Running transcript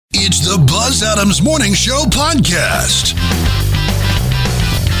It's the Buzz Adams Morning Show podcast.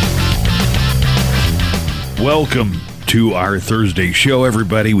 Welcome to our Thursday show,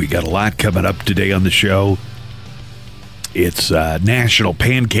 everybody. We got a lot coming up today on the show. It's National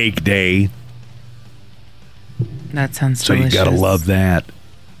Pancake Day. That sounds so delicious. You gotta love that.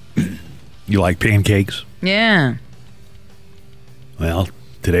 You like pancakes? Yeah. Well,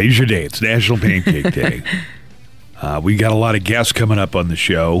 today's your day. It's National Pancake Day. We got a lot of guests coming up on the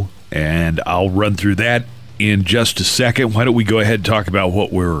show, and I'll run through that in just a second. Why don't we go ahead and talk about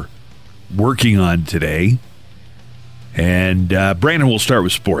what we're working on today? And Brandon, we'll start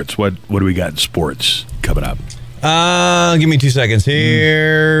with sports. What do we got in sports coming up? Give me 2 seconds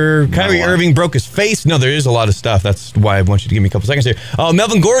here. Kyrie Irving broke his face. No, there is a lot of stuff. That's why I want you to give me a couple seconds here. Oh,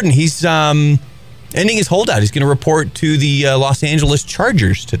 Melvin Gordon, he's ending his holdout. He's going to report to the Los Angeles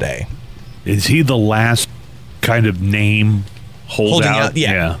Chargers today. Is he the last kind of name holdout? Holding out,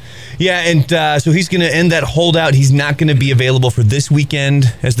 yeah. Yeah, and so he's going to end that holdout. He's not going to be available for this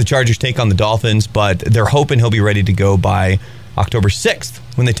weekend as the Chargers take on the Dolphins, but they're hoping he'll be ready to go by October 6th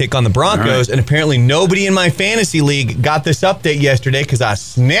when they take on the Broncos. Right. And apparently nobody in my fantasy league got this update yesterday because I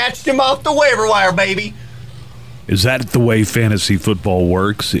snatched him off the waiver wire, baby. Is that the way fantasy football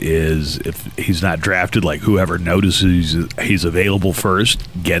works? Is if he's not drafted, like whoever notices he's available first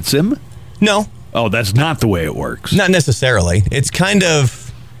gets him? No. Oh, that's not the way it works. Not necessarily. It's kind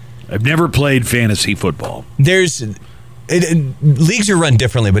of... I've never played fantasy football. Leagues are run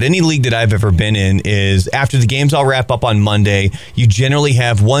differently, but any league that I've ever been in is after the games all wrap up on Monday, you generally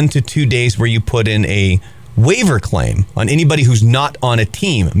have 1 to 2 days where you put in a waiver claim on anybody who's not on a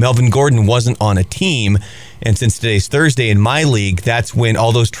team. Melvin Gordon wasn't on a team, and since today's Thursday in my league, that's when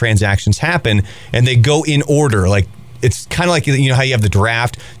all those transactions happen, and they go in order. Like, it's kind of like, you know how you have the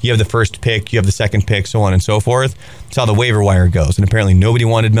draft, you have the first pick, you have the second pick, so on and so forth. That's how the waiver wire goes. And apparently nobody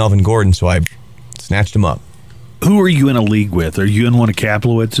wanted Melvin Gordon, so I snatched him up. Who are you in a league with? Are you in one of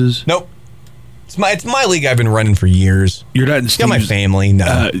Kaplowitz's? Nope. It's my league I've been running for years. You're not in Steve's, got my family.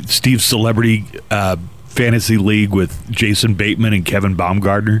 No. Steve's Celebrity Fantasy League with Jason Bateman and Kevin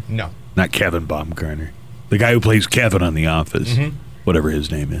Baumgartner? No. Not Kevin Baumgartner. The guy who plays Kevin on The Office. Mm-hmm. Whatever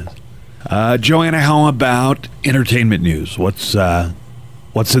his name is. Joanna, how about entertainment news? What's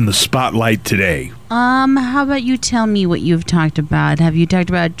in the spotlight today? How about you tell me what you've talked about? Have you talked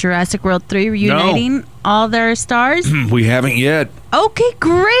about Jurassic World 3 reuniting all their stars? We haven't yet. Okay,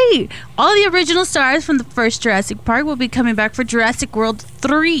 great. All the original stars from the first Jurassic Park will be coming back for Jurassic World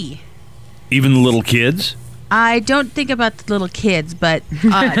 3. Even the little kids? I don't think about the little kids, but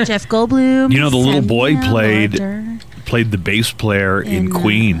Jeff Goldblum. You know, the little boy played the bass player in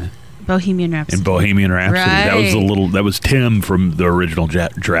Queen. Bohemian Rhapsody. In Bohemian Rhapsody. Right. That was Tim from the original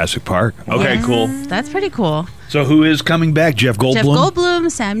Jurassic Park. Okay, yes, cool. That's pretty cool. So who is coming back? Jeff Goldblum? Jeff Goldblum,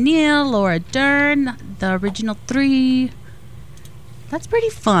 Sam Neill, Laura Dern, the original 3. That's pretty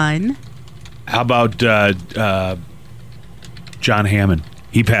fun. How about John Hammond?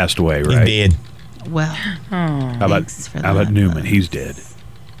 He passed away, right? He did. Well, how about Newman? He's dead.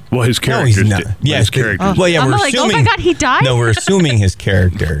 Well, his character's dead. Yeah, his character. Well, yeah, we're like, assuming. Oh my God, he died? No, we're assuming his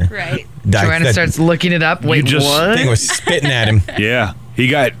character. Right. Joanna starts looking it up. Wait, what? Thing was spitting at him. Yeah, he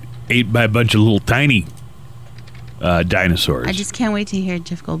got ate by a bunch of little tiny dinosaurs. I just can't wait to hear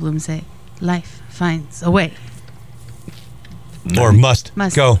Jeff Goldblum say, "Life finds a way." Or must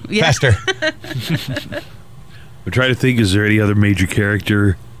go yeah. faster. We're trying to think, is there any other major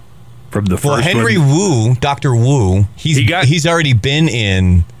character from the first one? Henry Wu, Dr. Wu, he's already been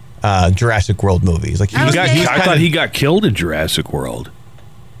in Jurassic World movies. Like I thought he got killed in Jurassic World.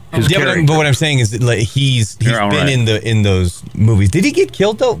 But what I'm saying is that like, he's been in those movies. Did he get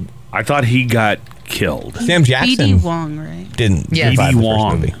killed though? I thought he got killed. Sam Jackson. B.D. Wong, right? Didn't. Yeah, B.D.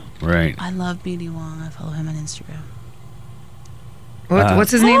 Wong. Right. I love B.D. Wong. I follow him on Instagram.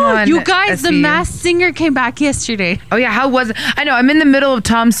 What's his name on You guys, SVU? The Masked Singer came back yesterday. Oh, yeah. How was it? I know. I'm in the middle of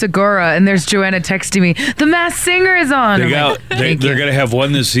Tom Segura, and there's Joanna texting me, The Masked Singer is on. They're going to have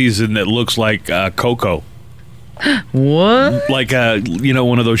one this season that looks like Coco. What? Like,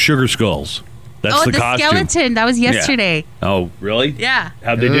 one of those sugar skulls. That's the costume. Skeleton. That was yesterday. Yeah. Oh, really? Yeah.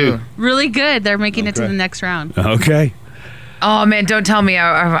 How'd they do? Really good. They're making it to the next round. Okay. Oh, man. Don't tell me.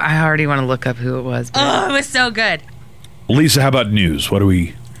 I already want to look up who it was. Oh, it was so good. Lisa, how about news? What are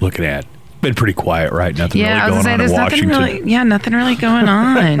we looking at? Been pretty quiet, right? Nothing really going on in Washington. Nothing really going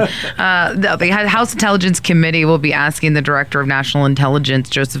on. The House Intelligence Committee will be asking the Director of National Intelligence,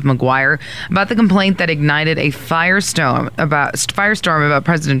 Joseph McGuire, about the complaint that ignited a firestorm about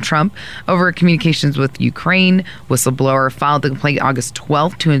President Trump over communications with Ukraine. Whistleblower filed the complaint August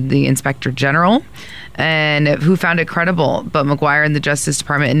 12th to the Inspector General. and who found it credible. But McGuire and the Justice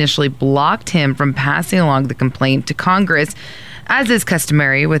Department initially blocked him from passing along the complaint to Congress, as is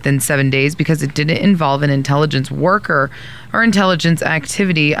customary, within 7 days because it didn't involve an intelligence worker or intelligence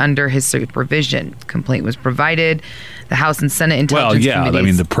activity under his supervision. The complaint was provided. The House and Senate Intelligence Committees. I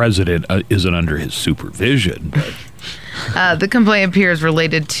mean, the president isn't under his supervision. But. The complaint appears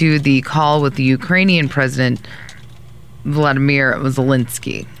related to the call with the Ukrainian President Vladimir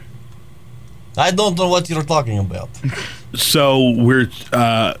Zelensky. I don't know what you're talking about. So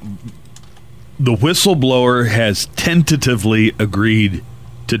the whistleblower has tentatively agreed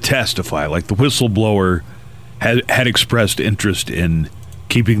to testify. Like, the whistleblower had expressed interest in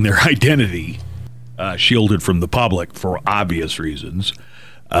keeping their identity shielded from the public for obvious reasons.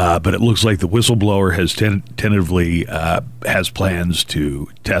 But it looks like the whistleblower has tentatively has plans to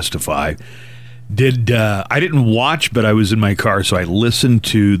testify. I didn't watch, but I was in my car, so I listened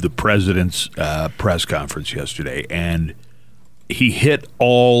to the president's press conference yesterday, and he hit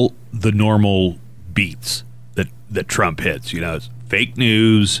all the normal beats that Trump hits. You know, it's fake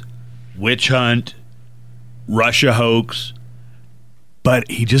news, witch hunt, Russia hoax, but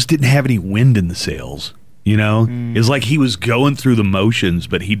he just didn't have any wind in the sails. You know, it's like he was going through the motions,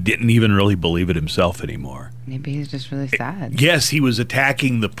 but he didn't even really believe it himself anymore. Maybe he's just really sad. Yes, he was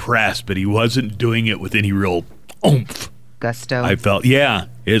attacking the press, but he wasn't doing it with any real oomph. Gusto. I felt,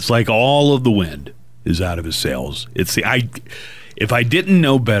 it's like all of the wind is out of his sails. If I didn't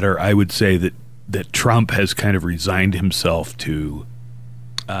know better, I would say that Trump has kind of resigned himself to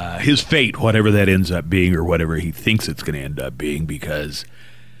his fate, whatever that ends up being, or whatever he thinks it's going to end up being, because,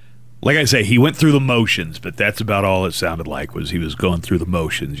 like I say, he went through the motions, but that's about all it sounded like, was he was going through the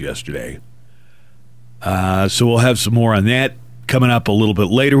motions yesterday. So we'll have some more on that coming up a little bit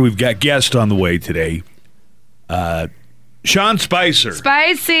later. We've got guests on the way today. Sean Spicer.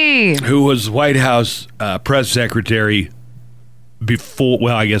 Spicy. Who was White House press secretary before,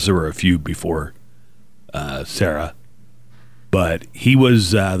 well, I guess there were a few before Sarah. But he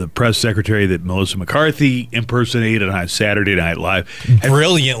was the press secretary that Melissa McCarthy impersonated on Saturday Night Live.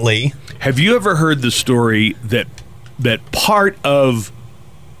 Brilliantly. Have you ever heard the story that part of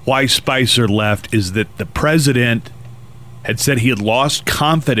why Spicer left is that the president had said he had lost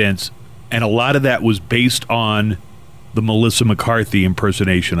confidence, and a lot of that was based on the Melissa McCarthy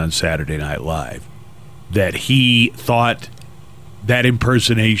impersonation on Saturday Night Live? That he thought that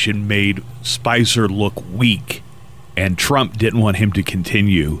impersonation made Spicer look weak, and Trump didn't want him to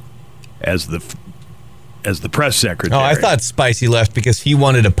continue as the press secretary. Oh, I thought Spicy left because he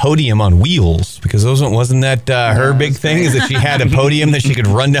wanted a podium on wheels, because wasn't that her big thing, is that she had a podium that she could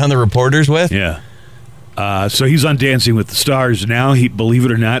run down the reporters with? Yeah. So he's on Dancing with the Stars now. Believe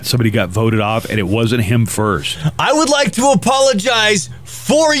it or not, somebody got voted off, and it wasn't him first. I would like to apologize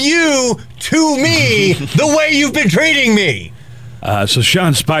for you to me the way you've been treating me. So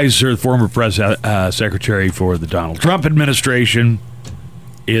Sean Spicer, the former press secretary for the Donald Trump administration,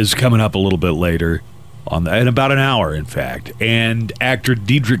 is coming up a little bit later, in about an hour, in fact. And actor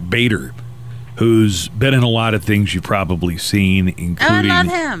Diedrich Bader, who's been in a lot of things you've probably seen, including I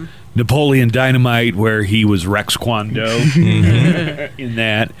love him. Napoleon Dynamite, where he was Rex Kwon Do in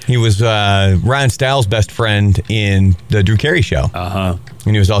that. He was Ryan Stiles' best friend in the Drew Carey Show. Uh-huh.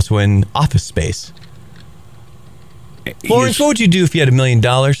 And he was also in Office Space. Lawrence, what would you do if you had $1 million?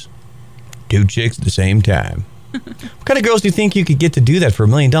 2 chicks at the same time. What kind of girls do you think you could get to do that for $1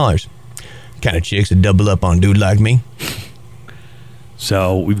 million? Kind of chicks that double up on a dude like me.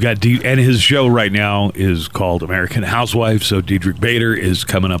 So we've got, and his show right now is called American Housewife. So Diedrich Bader is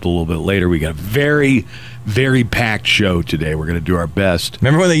coming up a little bit later. We got a very, very packed show today. We're going to do our best.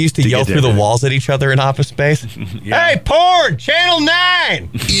 Remember when they used to yell through the walls at each other in Office Space? Yeah. Hey, porn! Channel 9!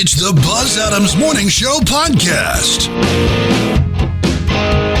 It's the Buzz Adams Morning Show podcast.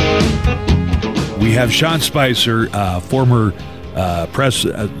 We have Sean Spicer, former press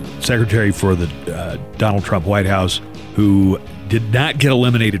secretary for the Donald Trump White House, who did not get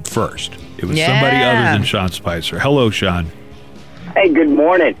eliminated first. It was somebody other than Sean Spicer. Hello, Sean. Hey, good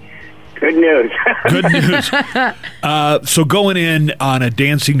morning. Good news. Good news. So going in on a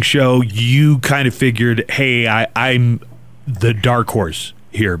dancing show, you kind of figured, hey, I'm the dark horse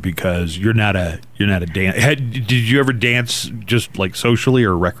here because you're not a dance. Did you ever dance just like socially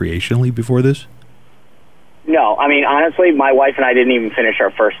or recreationally before this? No, I mean, honestly, my wife and I didn't even finish our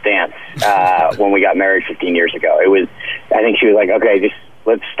first dance when we got married 15 years ago. I think she was like, okay, just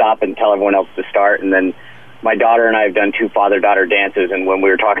let's stop and tell everyone else to start. And then my daughter and I have done 2 father-daughter dances, and when we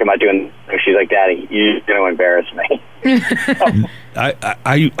were talking about doing, she's like, Daddy, you're just going to embarrass me.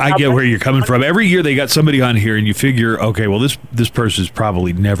 I get where you're coming from. Every year they got somebody on here, and you figure, okay, well this person's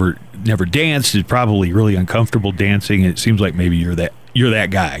probably never danced, is probably really uncomfortable dancing. And it seems like maybe you're that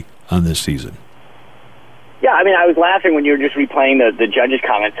guy on this season. Yeah, I mean, I was laughing when you were just replaying the judges'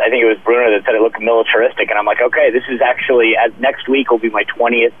 comments. I think it was Bruno that said it looked militaristic, and I'm like, okay, this is actually, next week will be my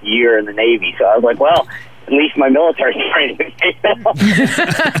 20th year in the Navy. So I was like, well, at least my military training.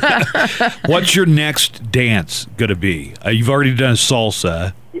 What's your next dance going to be? You've already done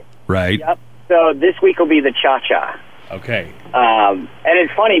salsa, right? Yep. So this week will be the cha-cha. Okay. And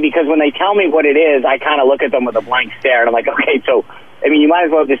it's funny because when they tell me what it is, I kind of look at them with a blank stare, and I'm like, okay, so, I mean, you might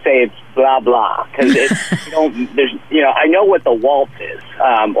as well just say it's blah, blah, because I know what the waltz is,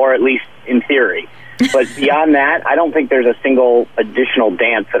 or at least in theory. But beyond that, I don't think there's a single additional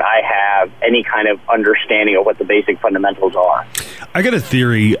dance that I have any kind of understanding of what the basic fundamentals are. I got a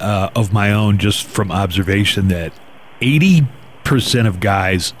theory of my own just from observation that 80% of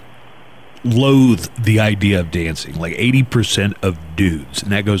guys loathe the idea of dancing, like 80% of dudes,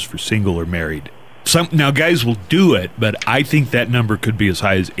 and that goes for single or married. Now, guys will do it, but I think that number could be as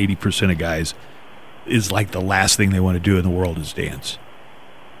high as 80% of guys is like the last thing they want to do in the world is dance.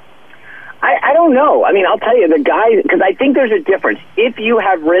 I don't know. I mean, I'll tell you, the guys, because I think there's a difference. If you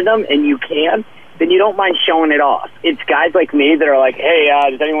have rhythm and you can, then you don't mind showing it off. It's guys like me that are like, hey,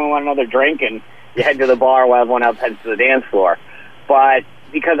 does anyone want another drink? And you head to the bar while everyone else heads to the dance floor. But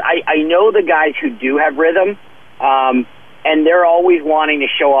because I know the guys who do have rhythm, and they're always wanting to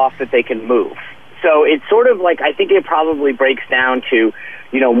show off that they can move. So it's sort of like, I think it probably breaks down to,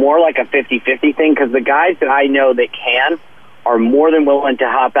 more like a 50-50 thing, because the guys that I know that can are more than willing to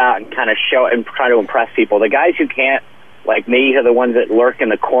hop out and kind of show and try to impress people. The guys who can't, like me, are the ones that lurk in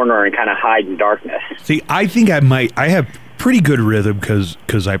the corner and kind of hide in darkness. See, I think I have pretty good rhythm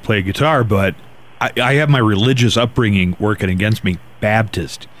because I play guitar, but I have my religious upbringing working against me.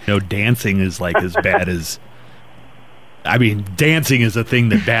 Baptist, dancing is like as bad as, dancing is a thing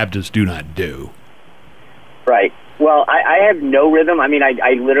that Baptists do not do. Right. Well, I have no rhythm. I mean,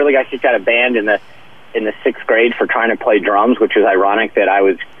 I literally got kicked out of band in the 6th grade for trying to play drums, which was ironic that I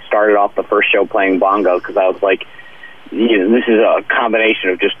started off the first show playing bongo because I was like, this is a combination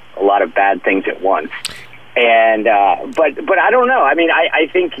of just a lot of bad things at once. And but I don't know. I mean, I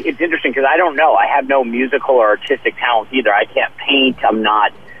think it's interesting because I don't know. I have no musical or artistic talent either. I can't paint.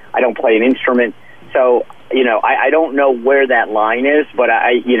 I don't play an instrument. So, I don't know where that line is, but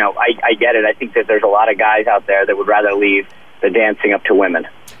I get it. I think that there's a lot of guys out there that would rather leave the dancing up to women.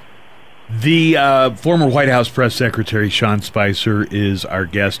 The former White House press secretary, Sean Spicer, is our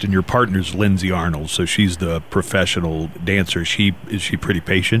guest, and your partner's Lindsay Arnold. So she's the professional dancer. Is she pretty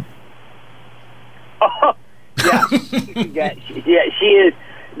patient? Oh, yeah. She is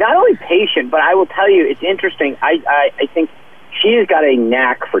not only patient, but I will tell you, it's interesting. I think she has got a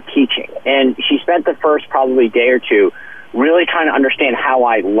knack for teaching, and she spent the first probably day or two really trying to understand how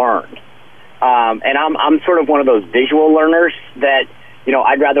I learned. And I'm sort of one of those visual learners that,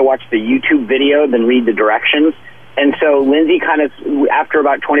 I'd rather watch the YouTube video than read the directions. And so Lindsay kind of, after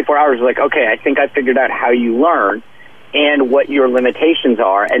about 24 hours, was like, okay, I think I figured out how you learn and what your limitations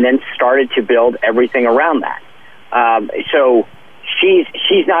are, and then started to build everything around that. So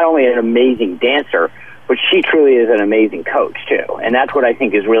she's not only an amazing dancer, but she truly is an amazing coach, too. And that's what I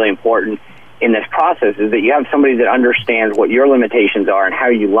think is really important in this process, is that you have somebody that understands what your limitations are and how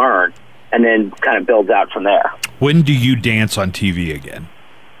you learn, and then kind of builds out from there. When do you dance on TV again?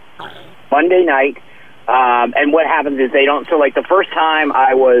 Monday night. And what happens is they don't, so like the first time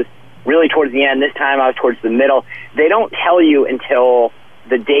I was really towards the end, this time I was towards the middle. They don't tell you until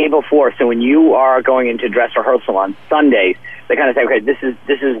the day before. So when you are going into dress rehearsal on Sundays, they kind of say, okay, this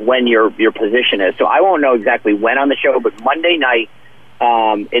is when your position is. So I won't know exactly when on the show, but Monday night,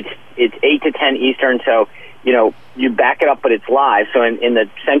 it's 8 to 10 Eastern. So, you back it up, but it's live. So in the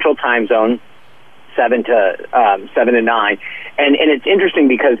Central Time Zone, 7 to 9, and it's interesting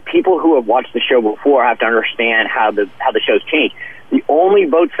because people who have watched the show before have to understand how the show's changed. The only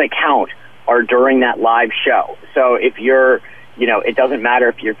votes that count are during that live show. So if you're, it doesn't matter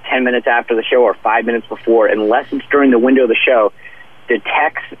if you're 10 minutes after the show or 5 minutes before, unless it's during the window of the show, the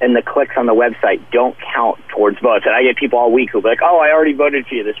texts and the clicks on the website don't count towards votes. And I get people all week who'll be like, oh, I already voted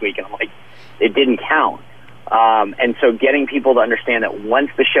for you this week. And I'm like, it didn't count. And so getting people to understand that once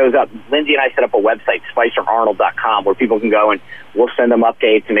the show's up, Lindsay and I set up a website, spicerarnold.com, where people can go and we'll send them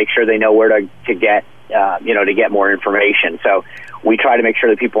updates and make sure they know where to get, to get more information. So we try to make sure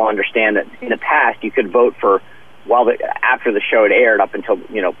that people understand that in the past you could vote for after the show had aired up until,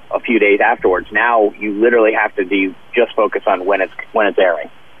 a few days afterwards. Now you literally have to just focus on when it's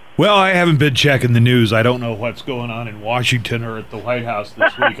airing. Well, I haven't been checking the news. I don't know what's going on in Washington or at the White House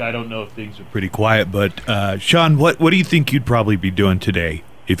this week. I don't know if things are pretty quiet. But, Sean, what do you think you'd probably be doing today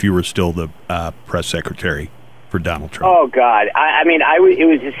if you were still the press secretary for Donald Trump? Oh, God.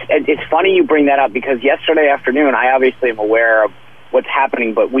 It's funny you bring that up because yesterday afternoon, I obviously am aware of what's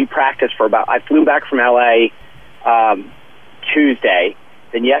happening, but we practiced I flew back from L.A. Tuesday.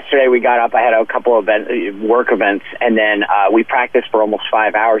 Then yesterday we got up. I had a couple of work events, and then we practiced for almost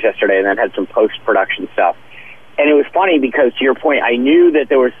 5 hours yesterday, and then had some post-production stuff. And it was funny because, to your point, I knew that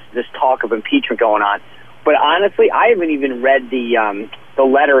there was this talk of impeachment going on, but honestly, I haven't even read the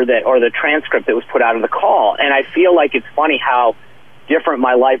letter or the transcript that was put out of the call. And I feel like it's funny how different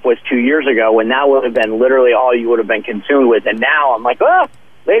my life was 2 years ago, when that would have been literally all you would have been consumed with. And now I'm like,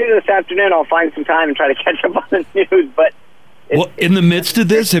 later this afternoon I'll find some time and try to catch up on the news, but. Well, in the midst of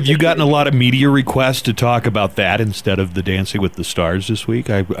this, have you gotten a lot of media requests to talk about that instead of the Dancing with the Stars this week?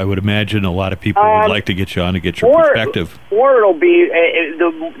 I would imagine a lot of people would like to get you on to get your perspective. Or it'll be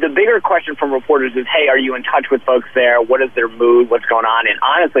the bigger question from reporters is, hey, are you in touch with folks there? What is their mood? What's going on? And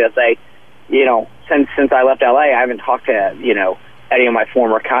honestly, I'll say, since I left LA, I haven't talked to any of my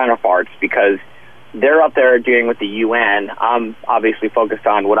former counterparts because they're up there dealing with the UN. I'm obviously focused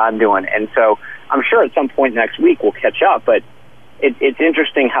on what I'm doing, and so I'm sure at some point next week we'll catch up, but. It's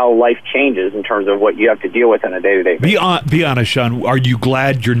interesting how life changes in terms of what you have to deal with on a day-to-day basis. Be honest, Sean. Are you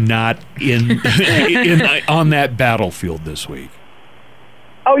glad you're not on that battlefield this week?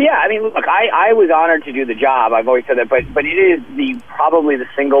 Oh, yeah. I mean, look, I was honored to do the job. I've always said that. But it is probably the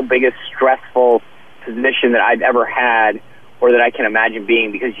single biggest stressful position that I've ever had or that I can imagine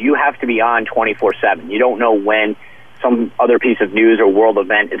being, because you have to be on 24/7. You don't know when some other piece of news or world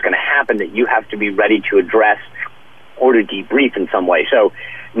event is going to happen that you have to be ready to address or to debrief in some way. So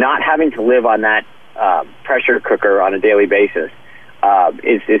not having to live on that pressure cooker on a daily basis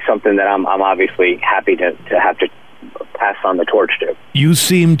is something that I'm obviously happy to have to pass on the torch to. You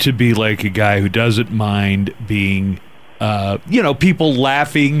seem to be like a guy who doesn't mind being, people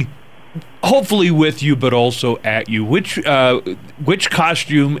laughing, hopefully with you, but also at you. Which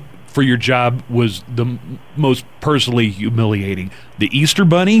costume for your job was the most personally humiliating? The Easter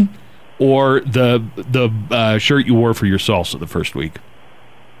Bunny? Or the shirt you wore for your salsa the first week?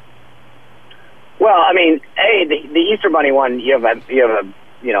 Well, I mean, the Easter Bunny one, you have a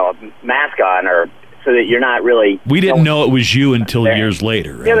mask on, or so that you're not really. We didn't know it was you until years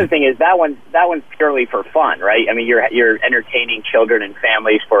later. Right? The other thing is that one's purely for fun, right? I mean, you're entertaining children and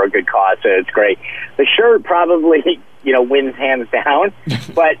families for a good cause, so it's great. The shirt probably wins hands down,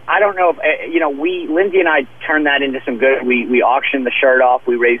 but I don't know if Lindsay and I turned that into some good. We auctioned the shirt off.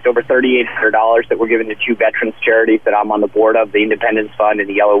 We raised over $3,800 that we're giving to two veterans charities that I'm on the board of, the Independence Fund and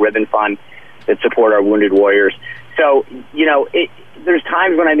the Yellow Ribbon Fund, that support our wounded warriors. So there's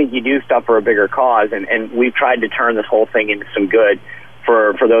times when I think you do stuff for a bigger cause, and we've tried to turn this whole thing into some good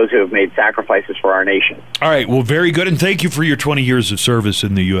for those who have made sacrifices for our nation. All right, well, very good, and thank you for your 20 years of service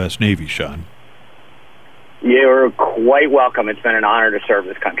in the U.S. Navy, Sean. You're quite welcome. It's been an honor to serve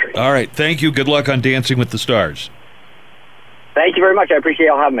this country. All right. Thank you. Good luck on Dancing with the Stars. Thank you very much. I appreciate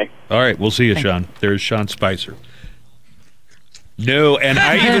y'all having me. All right. We'll see you, Sean. There's Sean Spicer. No, and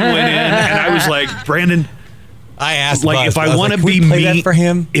I even went in and I was like, Brandon, I asked if I want to be mean for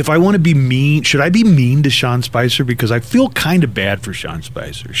him. If I want to be mean, should I be mean to Sean Spicer? Because I feel kind of bad for Sean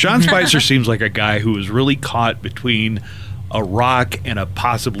Spicer. Sean Spicer seems like a guy who was really caught between a rock and a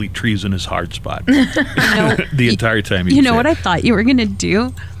possibly treasonous hard spot the entire time. You know what I thought you were going to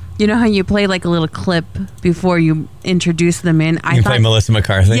do? You know how you play like a little clip before you introduce them in? I thought play Melissa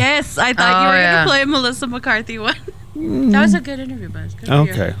McCarthy? Yes, I thought you were going to play Melissa McCarthy one. That was a good interview, Buzz.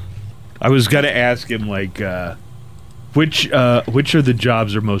 Okay. I was going to ask him, which are the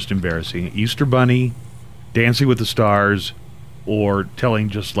jobs are most embarrassing? Easter Bunny, Dancing with the Stars, or telling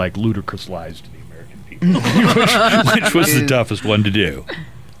just ludicrous lies to the American people? which was the toughest one to do.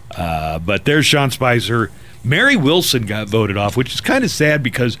 But there's Sean Spicer. Mary Wilson got voted off, which is kind of sad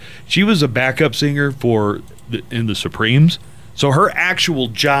because she was a backup singer in the Supremes. So her actual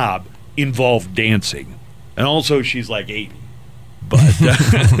job involved dancing. And also she's 80. But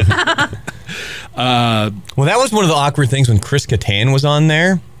well, that was one of the awkward things when Chris Kattan was on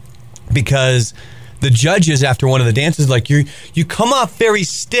there, because the judges after one of the dances you come off very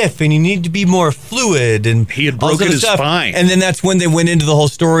stiff and you need to be more fluid, and he had broken his spine. And then that's when they went into the whole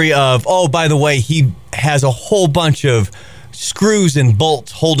story of, oh, by the way, he has a whole bunch of screws and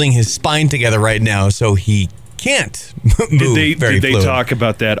bolts holding his spine together right now, so he can't move Did they fluid. Talk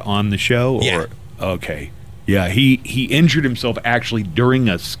about that on the show? Or? Yeah. Okay. Yeah, he injured himself actually during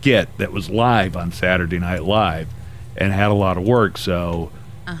a skit that was live on Saturday Night Live and had a lot of work, so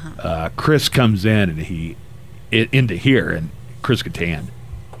Chris comes in and into here, and Chris Kattan,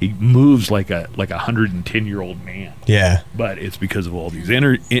 he moves like a 110-year-old man. Yeah. But it's because of all these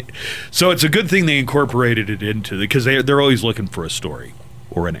so it's a good thing they incorporated it into because they're always looking for a story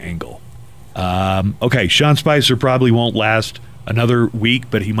or an angle. Okay, Sean Spicer probably won't last another week,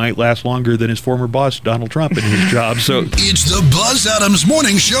 but he might last longer than his former boss, Donald Trump, in his job. So It's the Buzz Adams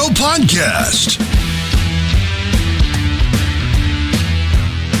Morning Show podcast.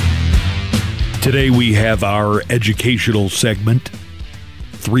 today we have our educational segment.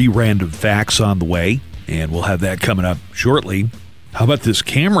 3 random facts on the way, and we'll have that coming up shortly. How about this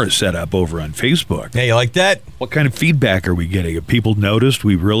camera setup over on Facebook? Hey, you like that? What kind of feedback are we getting? Have people noticed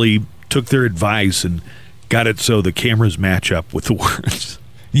we really took their advice and got it so the cameras match up with the words?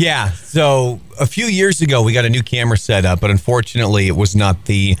 Yeah, so a few years ago, we got a new camera setup, but unfortunately, it was not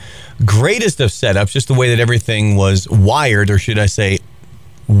the greatest of setups, just the way that everything was wired, or should I say,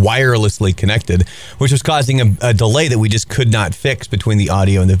 wirelessly connected, which was causing a delay that we just could not fix between the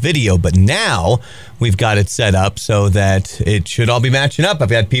audio and the video. But now we've got it set up so that it should all be matching up. I've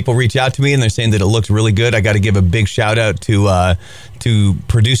had people reach out to me and they're saying that it looks really good. I got to give a big shout out to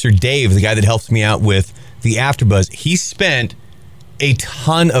producer Dave, the guy that helps me out with the AfterBuzz. He spent a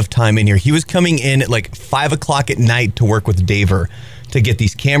ton of time in here. He was coming in at like 5 o'clock at night to work with Daver to get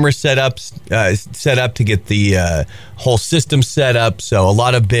these camera set up, to get the whole system set up. So a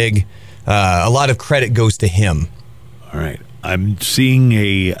lot of credit goes to him. All right. I'm seeing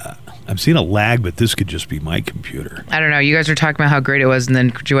a lag, but this could just be my computer. I don't know. You guys were talking about how great it was, and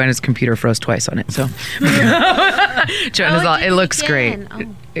then Joanna's computer froze twice on it. So Joanna's it looks great. Oh.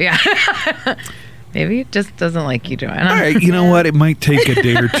 Yeah. Maybe it just doesn't like you, Joanna. All right, you know what? It might take a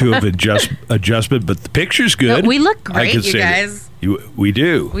day or two of adjustment, but the picture's good. No, we look great, you guys. We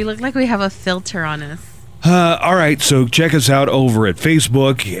do. We look like we have a filter on us. All right, so check us out over at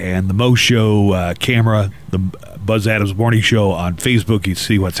Facebook and the Mo Show camera, the Buzz Adams Morning Show on Facebook. You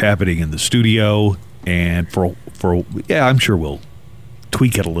see what's happening in the studio, and I'm sure we'll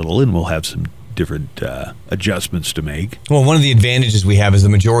tweak it a little, and we'll have some different adjustments to make. Well, one of the advantages we have is the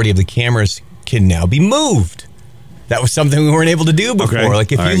majority of the cameras can now be moved. That was something we weren't able to do before. Okay.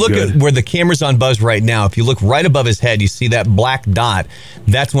 Like if you look at where the camera's on Buzz right now, if you look right above his head, you see that black dot.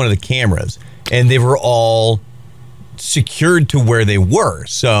 That's one of the cameras. And they were all secured to where they were.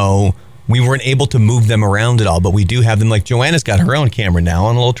 So we weren't able to move them around at all. But we do have them. Like Joanna's got her own camera now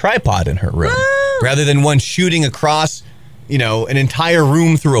on a little tripod in her room. Woo! Rather than one shooting across, an entire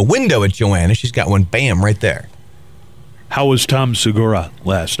room through a window at Joanna, she's got one, bam, right there. How was Tom Segura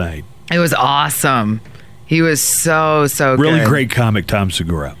last night? It was awesome. He was so good. Really great comic, Tom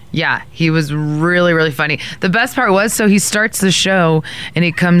Segura. Yeah, he was really, really funny. The best part was, so he starts the show and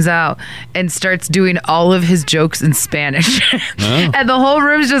he comes out and starts doing all of his jokes in Spanish. Oh. And the whole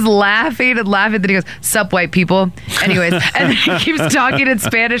room's just laughing and laughing. Then he goes, "Sup, white people." Anyways, and then he keeps talking in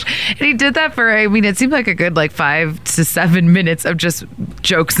Spanish. And he did that for, it seemed like a good 5 to 7 minutes of just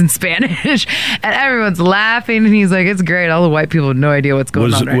jokes in Spanish. And everyone's laughing. And he's like, it's great. All the white people have no idea what's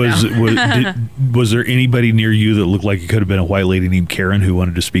going on now. Was there anybody near you that looked like it could have been a white lady named Karen who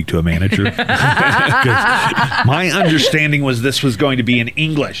wanted to speak to a manager? My understanding was this was going to be in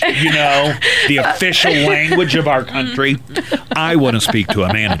English, the official language of our country. I want to speak to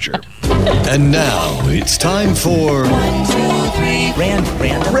a manager. And now it's time for 1, 2, 3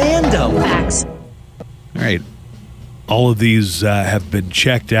 random facts. All right. All of these have been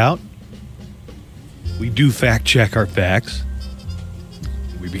checked out. We do fact check our facts.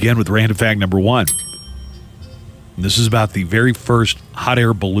 We begin with random fact number 1. This is about the very first hot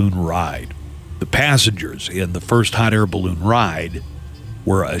air balloon ride. The passengers in the first hot air balloon ride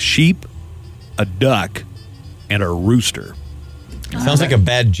were a sheep, a duck, and a rooster. Sounds like a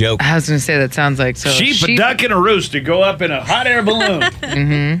bad joke. I was going to say that sounds like Sheep, a duck, and a rooster go up in a hot air balloon.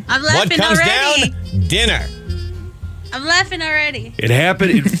 Mm-hmm. I'm laughing What comes already. down? Dinner. I'm laughing already. It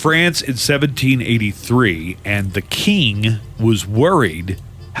happened in France in 1783, and the king was worried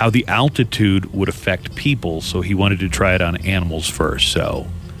how the altitude would affect people, so he wanted to try it on animals first. So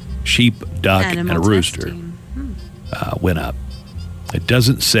sheep, duck, and a rooster went up. It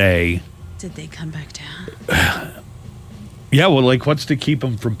doesn't say... Did they come back down? Yeah, well, what's to keep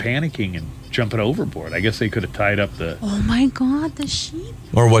them from panicking and jumping overboard? I guess they could have tied up the... Oh, my God, the sheep.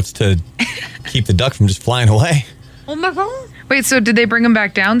 Or what's to keep the duck from just flying away? Oh, my God. Wait, so did they bring him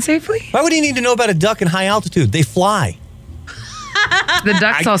back down safely? Why would he need to know about a duck in high altitude? They fly. The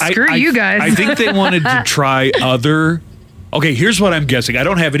ducks all screw you guys. I think they wanted to try other... Okay, here's what I'm guessing. I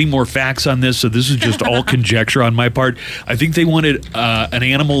don't have any more facts on this, so this is just all conjecture on my part. I think they wanted an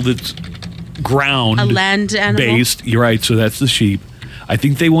animal that's ground... A land animal? Based. You're right, so that's the sheep. I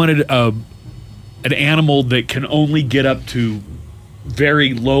think they wanted an animal that can only get up to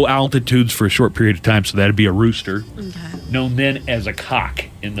very low altitudes for a short period of time, so that'd be a rooster, known then as a cock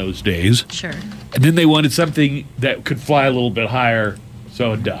in those days. Sure. And then they wanted something that could fly a little bit higher,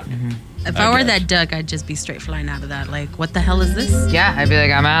 so a duck. If I were that duck, I'd just be straight flying out of that. Like, what the hell is this? Yeah, I'd be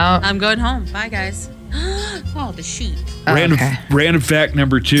like, I'm out. I'm going home. Bye, guys. Oh, the sheep. Random fact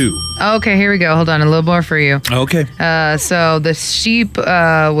number 2. Okay, here we go. Hold on, a little more for you. Okay. So the sheep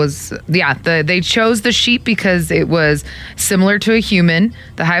they chose the sheep because it was similar to a human.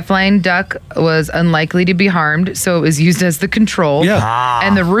 The high-flying duck was unlikely to be harmed, so it was used as the control. Yeah.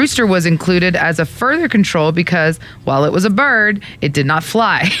 And the rooster was included as a further control because while it was a bird, it did not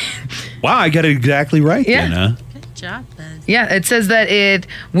fly. Wow, I got it exactly right then, huh? Good job, Buzz. Yeah, it says that it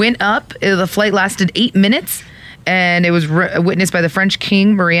went up. The flight lasted 8 minutes, and it was witnessed by the French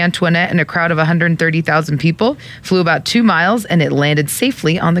King Marie Antoinette and a crowd of 130,000 people. Flew about 2 miles, and it landed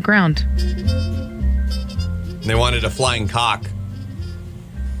safely on the ground. They wanted a flying cock.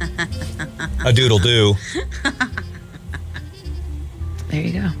 A doodle-doo. There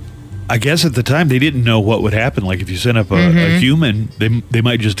you go. I guess at the time they didn't know what would happen. Like if you sent up a human, they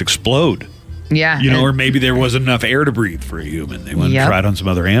might just explode. Yeah. Or maybe there wasn't enough air to breathe for a human. They went and tried on some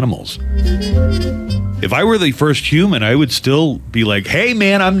other animals. If I were the first human, I would still be like, hey,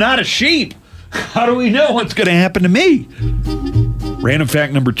 man, I'm not a sheep. How do we know what's going to happen to me? Random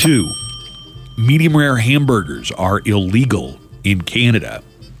fact number 2. Medium rare hamburgers are illegal in Canada.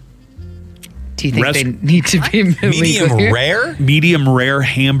 Do you think they need to be medium rare? Medium rare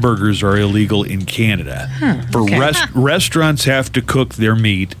hamburgers are illegal in Canada. Restaurants have to cook their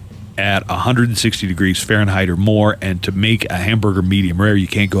meat at 160 degrees Fahrenheit or more, and to make a hamburger medium rare, you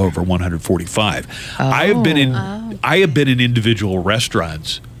can't go over 145. I have been in individual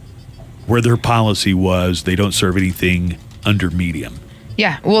restaurants where their policy was they don't serve anything under medium.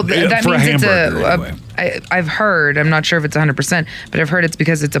 Yeah, well, that for means a hamburger, anyway. I've heard, I'm not sure if it's 100%, but I've heard it's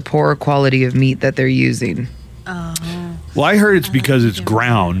because it's a poor quality of meat that they're using. Oh. Well, I heard it's because it's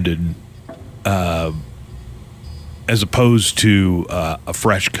ground and as opposed to a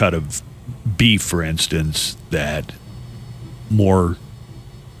fresh cut of beef, for instance, that more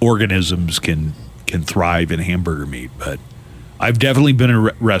organisms can thrive in hamburger meat. But I've definitely been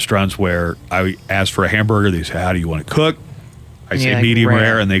in restaurants where I ask for a hamburger. They say, how do you want it cooked? I say medium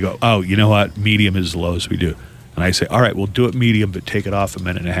rare, and they go, oh, you know what? Medium is the lowest we do. And I say, all right, we'll do it medium, but take it off a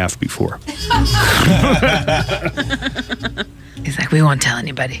minute and a half before. He's like, we won't tell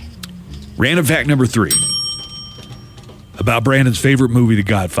anybody. Random fact number 3. About Brandon's favorite movie, The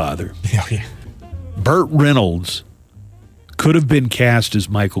Godfather. Burt Reynolds could have been cast as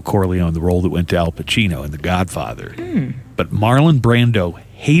Michael Corleone, the role that went to Al Pacino in The Godfather. But Marlon Brando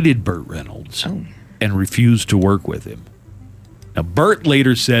hated Burt Reynolds and refused to work with him. Now, Burt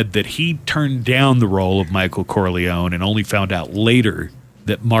later said that he turned down the role of Michael Corleone and only found out later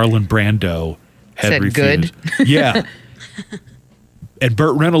that Marlon Brando had refused. Good? Yeah. And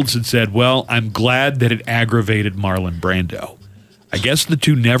Burt Reynolds had said, well, I'm glad that it aggravated Marlon Brando. I guess the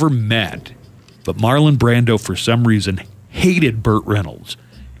two never met, but Marlon Brando, for some reason, hated Burt Reynolds.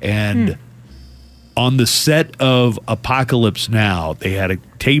 And on the set of Apocalypse Now, they had a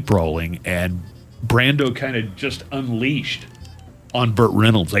tape rolling, and Brando kind of just unleashed on Burt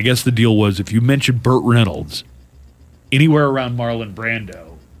Reynolds. I guess the deal was if you mentioned Burt Reynolds anywhere around Marlon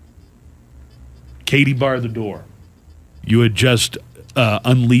Brando, Katie barred the door. You had just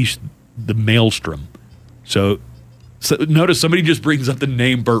unleashed the maelstrom. So notice somebody just brings up the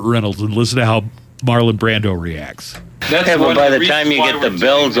name Burt Reynolds and listen to how Marlon Brando reacts. Yeah, but by the time you get the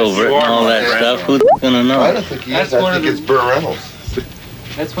bells over it and all that stuff, who's gonna know? I don't think he is. I think it's Burt Reynolds.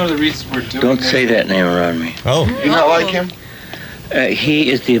 That's one of the reasons we're doing. Don't say that name around me. Oh. You not like him? He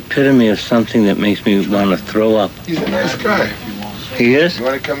is the epitome of something that makes me want to throw up. He's a nice guy. He is? You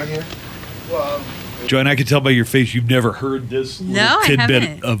want to come in here? Joanne, I can tell by your face you've never heard this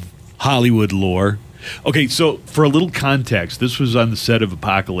tidbit of Hollywood lore. Okay, so for a little context, this was on the set of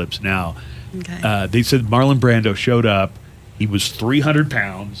Apocalypse Now. Okay. They said Marlon Brando showed up. He was 300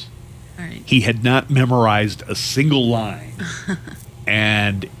 pounds. All right. He had not memorized a single line.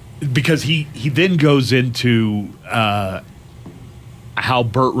 And because he then goes into how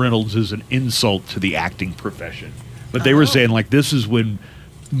Burt Reynolds is an insult to the acting profession. But they were saying, like, this is when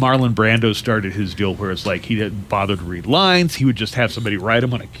Marlon Brando started his deal where it's like he didn't bother to read lines. He would just have somebody write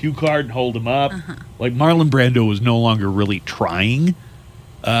them on a cue card and hold them up. Like, Marlon Brando was no longer really trying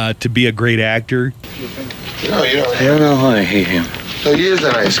to be a great actor. No, you don't. I don't know why I hate him. So he is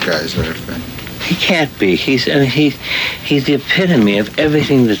a nice guy, is what I think. He can't be. He's the epitome of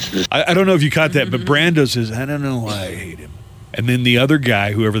everything that's... I don't know if you caught that, but Brando says, I don't know why I hate him. And then the other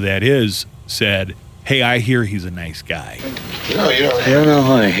guy, whoever that is, said, hey, I hear he's a nice guy. No, you don't. I don't know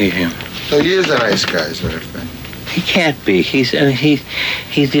why I hate him. So he is a nice guy, as a matter of fact. He can't be. He's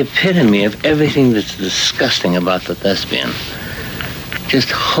the epitome of everything that's disgusting about the thespian. Just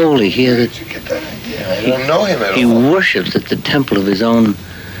holy. He has Where did you get that idea? I don't know him at He all. worships at the temple of his own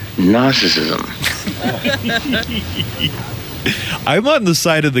narcissism. I'm on the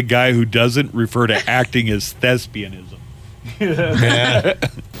side of the guy who doesn't refer to acting as thespianism. Yeah.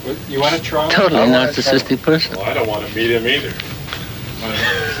 You want to try? Totally narcissistic person. Well, I don't want to meet him either.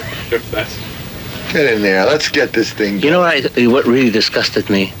 If that's Get in there. Let's get this thing going. You know what really disgusted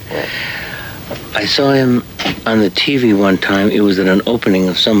me? I saw him on the TV one time. It was at an opening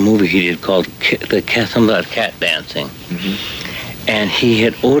of some movie he did called something about cat dancing. Mm-hmm. And he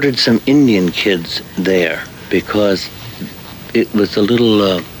had ordered some Indian kids there because it was a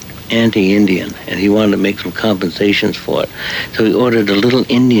little anti-Indian, and he wanted to make some compensations for it. So he ordered a little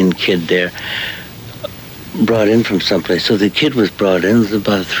Indian kid there, brought in from someplace. So the kid was brought in. It was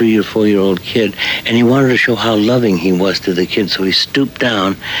about a 3 or 4 year old kid, and he wanted to show how loving he was to the kid. So he stooped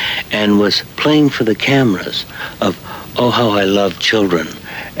down and was playing for the cameras of, oh, how I love children,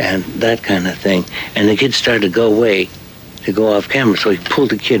 and that kind of thing. And the kid started to go away, to go off camera. So he pulled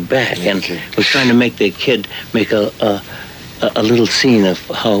the kid back and was trying to make the kid make a little scene of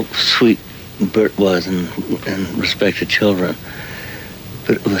how sweet Bert was and respected children.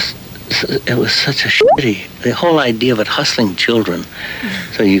 But it was such a shitty, the whole idea of it, hustling children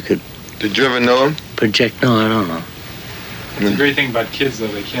so you could... Did you ever know him? Project, no, I don't know. the great thing about kids, though,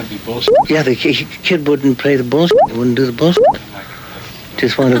 they can't be bullshit. Yeah, the kid wouldn't play the bullshit. He wouldn't do the bullshit.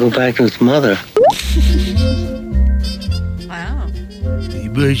 Just wanted to go back to his mother. Wow. He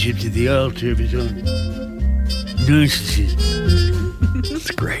worshipped to the altar of his own narcissism.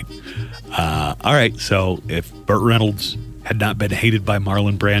 That's great. All right, so if Burt Reynolds had not been hated by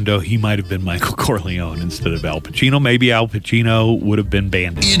Marlon Brando, he might have been Michael Corleone instead of Al Pacino. Maybe Al Pacino would have been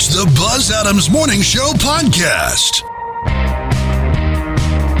Bandit. It's the Buzz Adams Morning Show podcast.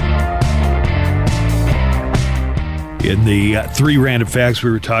 In the 3 random facts, we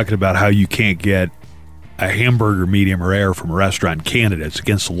were talking about how you can't get a hamburger medium rare from a restaurant in Canada. It's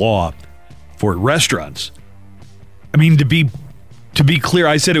against the law for restaurants. I mean, to be clear,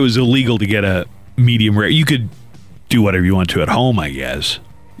 I said it was illegal to get a medium rare. You could do whatever you want to at home, I guess.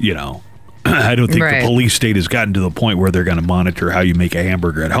 You know, I don't think the police state has gotten to the point where they're going to monitor how you make a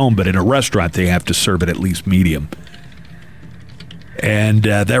hamburger at home, but in a restaurant, they have to serve it at least medium. And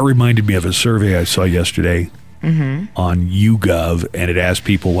that reminded me of a survey I saw yesterday on YouGov, and it asked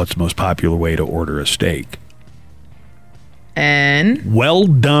people what's the most popular way to order a steak. And? Well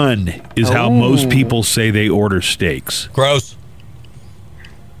done is how most people say they order steaks. Gross.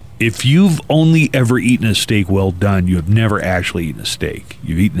 If you've only ever eaten a steak well done, you have never actually eaten a steak.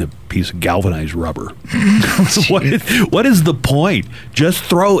 You've eaten a piece of galvanized rubber. What is the point? Just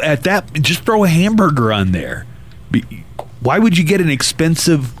throw a hamburger on there. Why would you get an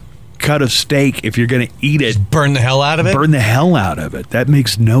expensive cut of steak if you're going to eat it? Just burn the hell out of it? Burn the hell out of it. That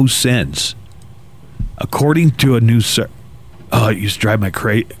makes no sense. According to a new it used to drive my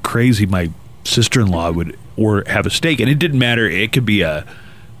crazy. My sister-in-law would have a steak, and it didn't matter. It could be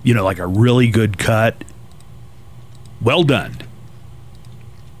like a really good cut. Well done.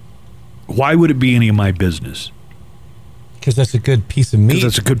 Why would it be any of my business? Because that's a good piece of meat.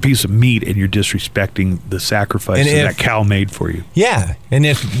 Because that's a good piece of meat, and you're disrespecting the sacrifice that cow made for you. Yeah, and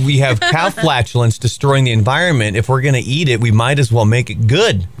if we have cow flatulence destroying the environment, if we're going to eat it, we might as well make it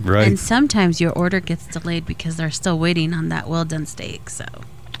good. Right. And sometimes your order gets delayed because they're still waiting on that well-done steak, so...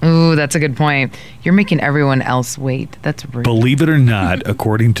 Ooh, that's a good point. You're making everyone else wait. That's rude. Believe it or not,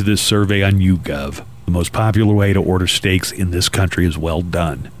 according to this survey on YouGov, the most popular way to order steaks in this country is well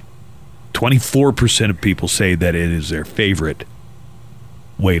done. 24% of people say that it is their favorite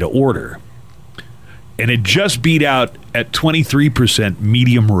way to order. And it just beat out at 23%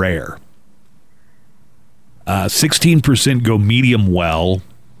 medium rare. 16% go medium well.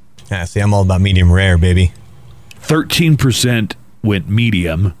 Yeah, see, I'm all about medium rare, baby. 13% went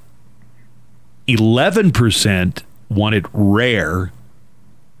medium. 11% wanted rare.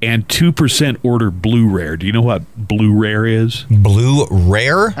 And 2% ordered blue rare. Do you know what blue rare is? Blue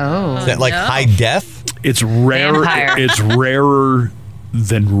rare? Oh. Is that like high def? It's rarer. Vampire. It's rarer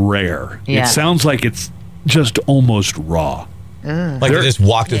than rare. Yeah. It sounds like it's just almost raw. Like they just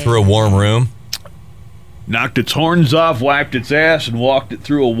walked it through a warm room? Knocked its horns off, wiped its ass, and walked it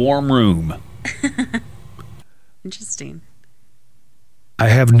through a warm room. Interesting. I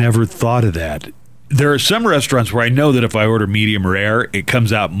have never thought of that. There are some restaurants where I know that if I order medium rare, it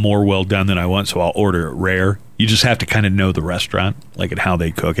comes out more well done than I want, so I'll order it rare. You just have to kind of know the restaurant, like, and how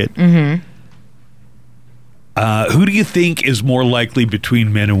they cook it. Mm-hmm. Who do you think is more likely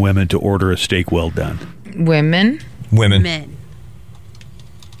between men and women to order a steak well done? Women. Men.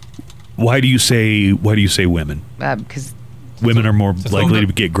 Why do you say women? Because women are more likely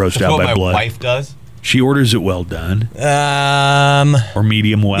to get grossed out by my blood. My wife does. She orders it well done. Or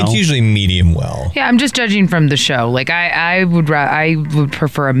medium well. It's usually medium well. yeah, I'm just judging from the show. Like I would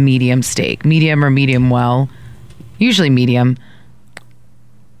prefer a medium steak, medium or medium well. Usually medium.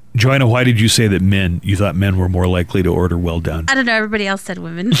 Joanna, why did you say that you thought men were more likely to order well done? I don't know. Everybody else said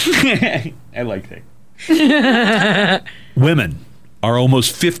women. I like that. Women are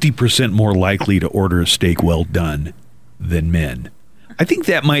almost 50% more likely to order a steak well done than men. I think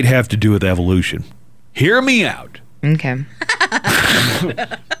that might have to do with evolution. Hear me out. Okay.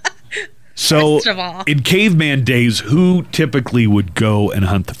 So, First of all. in caveman days, who typically would go and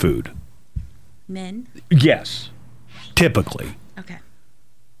hunt the food? Men. Yes, typically. Okay.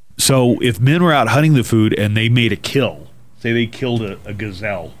 So, if men were out hunting the food and they made a kill, say they killed a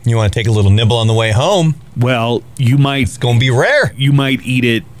gazelle. You want to take a little nibble on the way home? Well, you might. It's going to be rare. You might eat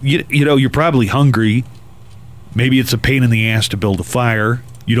it. You know, you're probably hungry. Maybe it's a pain in the ass to build a fire.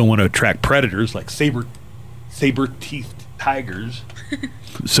 You don't want to attract predators like saber-teethed tigers.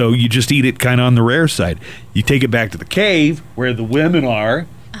 So you just eat it kind of on the rare side. You take it back to the cave where the women are.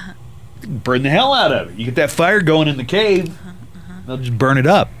 Burn the hell out of it. You get that fire going in the cave. They'll just burn it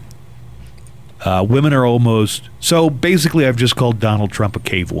up. Women are almost... So basically I've just called Donald Trump a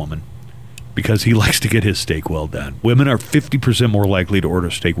cave woman because he likes to get his steak well done. Women are 50% more likely to order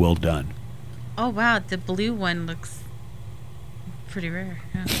steak well done. Oh, wow. The blue one looks pretty rare.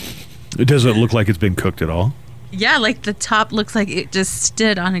 Yeah. It doesn't look like it's been cooked at all. Yeah, like the top looks like it just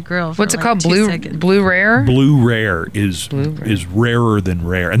stood on a grill. For What's it like called? 2 seconds. Blue rare? Blue rare is rarer than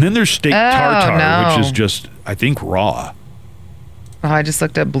rare. And then there's steak tartare, which is just, I think, raw. Oh, I just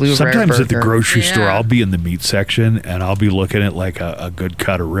looked at blue rare Sometimes at the burger. grocery store, I'll be in the meat section, and I'll be looking at like a good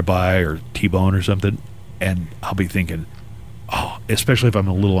cut of ribeye or T-bone or something, and I'll be thinking, oh, especially if I'm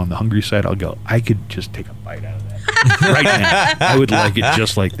a little on the hungry side, I'll go, I could just take a bite out of that right now. I would like it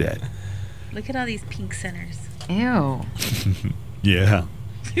just like that. Look at all these pink centers. Ew. Yeah.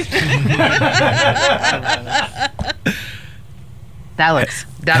 That Have looks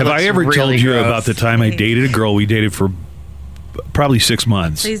I ever really told you gross. about the time I dated a girl? We dated for probably 6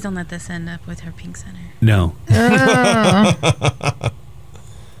 months. Please don't let this end up with her pink center. No.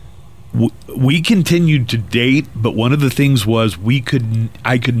 We continued to date, but one of the things was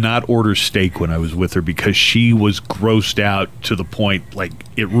I could not order steak when I was with her because she was grossed out to the point like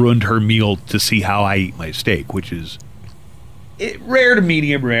it ruined her meal to see how I eat my steak, which is rare to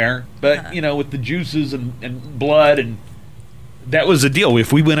medium rare, but you know, with the juices and blood, and that was the deal.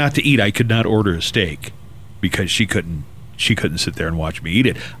 If we went out to eat, I could not order a steak because she couldn't sit there and watch me eat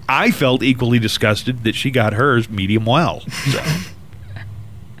it. I felt equally disgusted that she got hers medium well. So.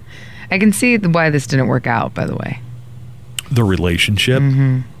 I can see why this didn't work out, by the way. The relationship.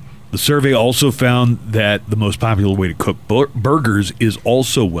 Mm-hmm. The survey also found that the most popular way to cook burgers is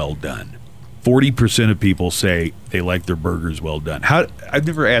also well done. 40% of people say they like their burgers well done. I've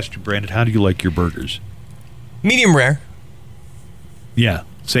never asked you, Brandon, how do you like your burgers? Medium rare. Yeah,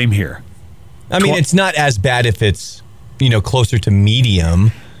 same here. I mean, it's not as bad if it's, closer to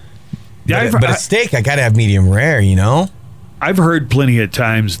medium. Yeah, but a steak, I got to have medium rare, I've heard plenty of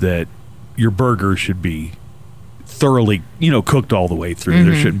times that your burger should be thoroughly, cooked all the way through. Mm-hmm.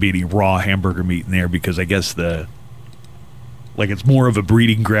 There shouldn't be any raw hamburger meat in there because I guess it's more of a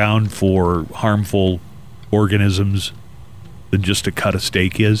breeding ground for harmful organisms than just a cut of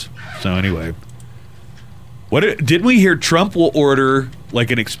steak is. So anyway, didn't we hear Trump will order like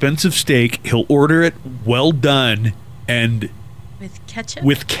an expensive steak? He'll order it well done and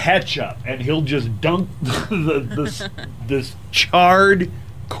with ketchup, and he'll just dunk this charred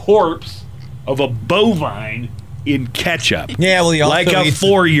corpse of a bovine in ketchup. Yeah, well, he also like a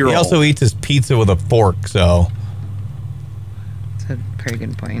 4-year-old. He also eats his pizza with a fork, so. That's a pretty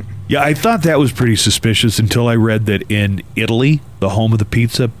good point. Yeah, I thought that was pretty suspicious until I read that in Italy, the home of the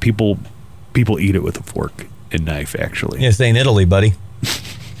pizza, people eat it with a fork and knife, actually. Yeah, this ain't Italy, buddy.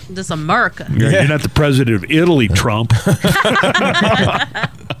 This America. You're not the president of Italy, Trump.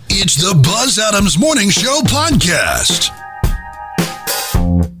 It's the Buzz Adams Morning Show podcast.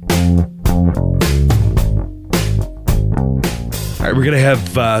 All right, we're going to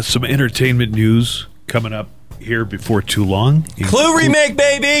have some entertainment news coming up here before too long. Clue remake,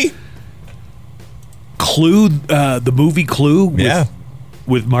 baby! Clue, the movie Clue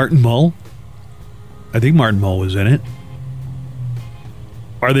with Martin Mull. I think Martin Mull was in it.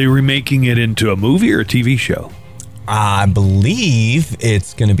 Are they remaking it into a movie or a TV show? I believe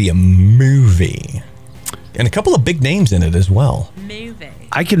it's going to be a movie. And a couple of big names in it as well. Movie.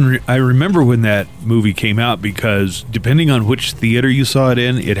 I remember when that movie came out because depending on which theater you saw it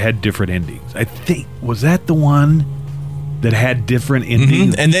in, it had different endings. I think, was that the one that had different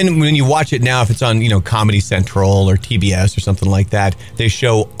endings? And then when you watch it now, if it's on, Comedy Central or TBS or something like that, they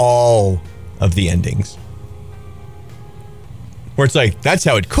show all of the endings. Where it's like, that's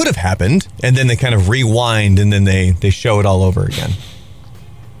how it could have happened. And then they kind of rewind and then they show it all over again.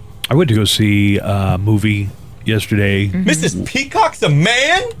 I went to go see a movie yesterday. Mrs. Peacock's a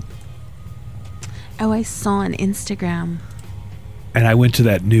man? Oh, I saw on Instagram. And I went to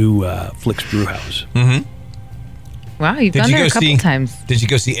that new Flicks Brew House. Wow, you've gone there a couple times. Did you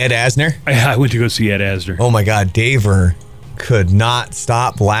go see Ed Asner? I went to go see Ed Asner. Oh my God, Daver could not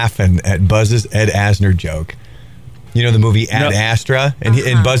stop laughing at Buzz's Ed Asner joke. You know the movie Ad Astra?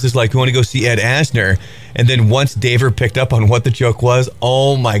 And Buzz is like, we want to go see Ed Asner. And then once Daver picked up on what the joke was,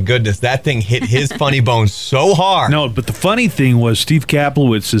 oh my goodness, that thing hit his funny bone so hard. No, but the funny thing was Steve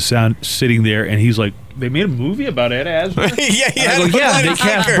Kaplowitz is sitting there and he's like, they made a movie about Ed Asner? They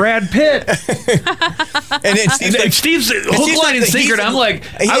cast Brad Pitt. And then Steve's hook, line, and sinker. I'm like,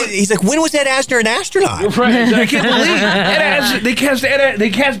 he's like, when was Ed Asner an astronaut? Right, I can't believe Ed Asner. They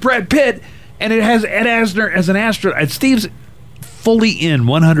cast Brad Pitt. And it has Ed Asner as an astronaut. And Steve's fully in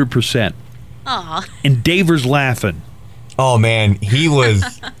 100%. Aw. And Daver's laughing. Oh, man.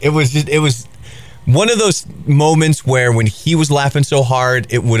 It was one of those moments where when he was laughing so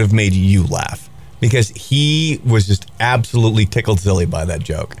hard, it would have made you laugh. Because he was just absolutely tickled silly by that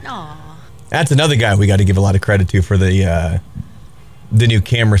joke. Aw. That's another guy we got to give a lot of credit to for the new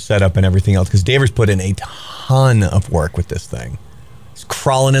camera setup and everything else. Because Daver's put in a ton of work with this thing.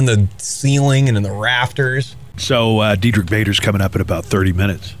 Crawling in the ceiling and in the rafters. So Diedrich Bader's coming up in about 30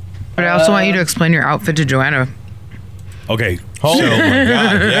 minutes. But I also want you to explain your outfit to Joanna. Okay. Oh my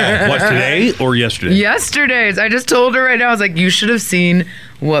God, yeah. What, today or yesterday? Yesterday's. I just told her right now. I was like, you should have seen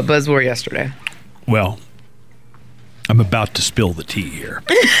what Buzz wore yesterday. Well, I'm about to spill the tea here.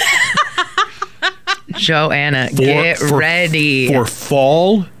 Joanna, get ready. For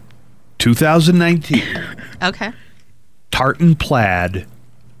fall 2019. Okay. Tartan plaid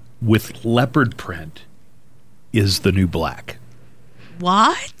with leopard print is the new black.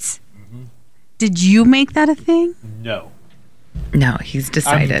 What? Did you make that a thing? No. No, he's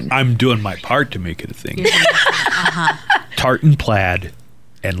decided. I'm doing my part to make it a thing. Tartan plaid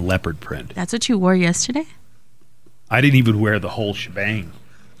and leopard print. That's what you wore yesterday? I didn't even wear the whole shebang.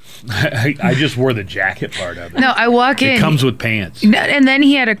 I just wore the jacket part of it. No, I walk in. It comes with pants. And then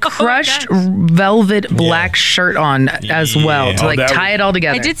he had a crushed velvet black shirt on as well to tie it all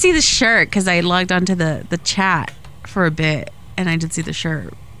together. I did see the shirt because I logged onto the chat for a bit and I did see the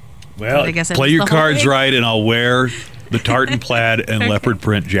shirt. Well, I guess play your cards right and I'll wear the tartan plaid and leopard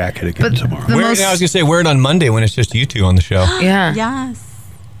print jacket again tomorrow. I was going to say, wear it on Monday when it's just you two on the show. Yeah. Yes.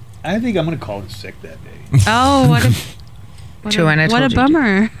 I think I'm going to call it sick that day. Oh, what a... Joanna, what a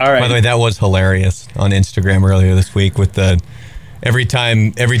bummer. All right. By the way, that was hilarious on Instagram earlier this week with the every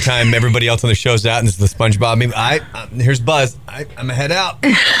time everybody else on the show's out and it's the SpongeBob meme. Here's Buzz. I'm gonna head out.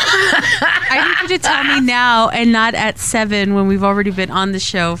 I need you to tell me now and not at 7 when we've already been on the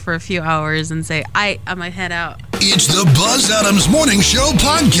show for a few hours and say I'm gonna head out. It's the Buzz Adams Morning Show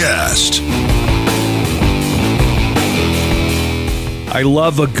podcast. I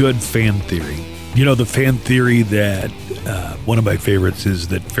love a good fan theory. You know, the fan theory that one of my favorites is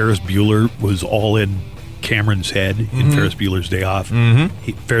that Ferris Bueller was all in Cameron's head in Ferris Bueller's Day Off.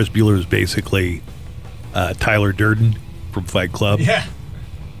 Ferris Bueller is basically Tyler Durden from Fight Club. Yeah.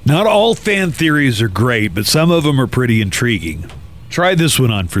 Not all fan theories are great, but some of them are pretty intriguing. Try this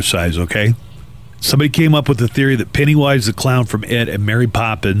one on for size, okay? Somebody came up with the theory that Pennywise the Clown from It and Mary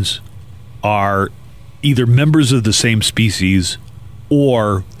Poppins are either members of the same species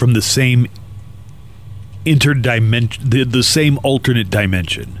or from the same interdimension, the same alternate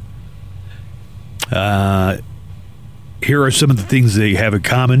dimension. Here are some of the things they have in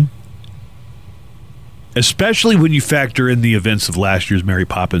common, especially when you factor in the events of last year's Mary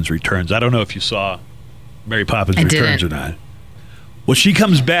Poppins Returns. I don't know if you saw Mary Poppins Returns or not. Well, she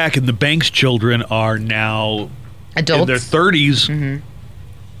comes back, and the Banks children are now adults in their 30s,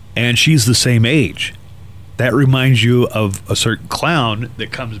 and she's the same age. That reminds you of a certain clown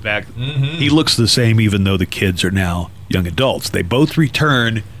that comes back. He looks the same even though the kids are now young adults. They both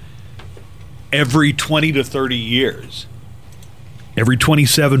return every 20 to 30 years. Every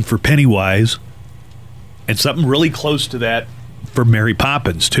 27 for Pennywise, and something really close to that for Mary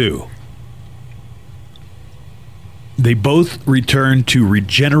Poppins, too. They both return to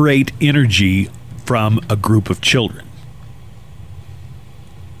regenerate energy from a group of children.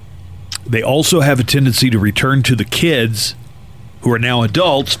 They also have a tendency to return to the kids who are now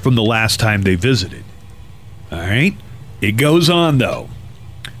adults from the last time they visited. All right? It goes on, though.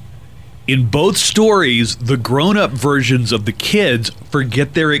 In both stories, the grown-up versions of the kids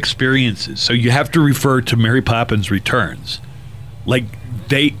forget their experiences. So you have to refer to Mary Poppins Returns. Like,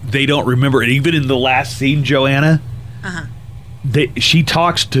 they don't remember it. Even in the last scene, Joanna, she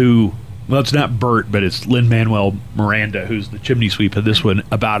talks to, well, it's not Bert, but it's Lin-Manuel Miranda, who's the chimney sweep of this one,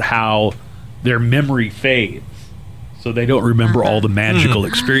 about how their memory fades. So they don't remember all the magical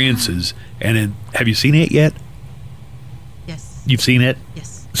experiences. And have you seen it yet? Yes. You've seen it?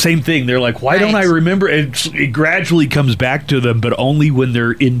 Yes. Same thing. They're like, why don't I remember? It gradually comes back to them, but only when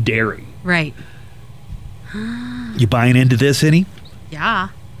they're in Derry. Right. You buying into this, any? Yeah.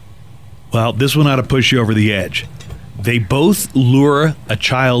 Well, this one ought to push you over the edge. They both lure a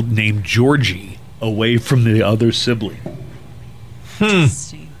child named Georgie away from the other sibling.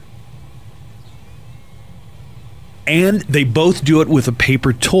 Interesting. And they both do it with a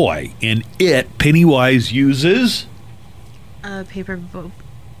paper toy. In it, Pennywise uses A paper boat.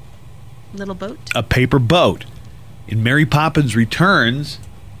 Little boat? a paper boat. In Mary Poppins Returns,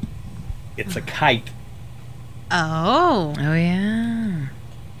 it's a kite. Oh. Oh, yeah.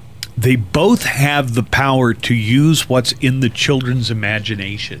 They both have the power to use what's in the children's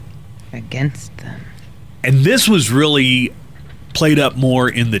imagination. Against them. And this was really played up more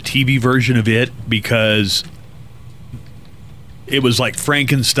in the TV version of it because it was like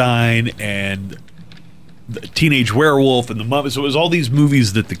Frankenstein and the Teenage Werewolf and the Mummy. So it was all these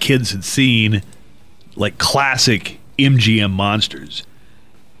movies that the kids had seen, like classic MGM monsters.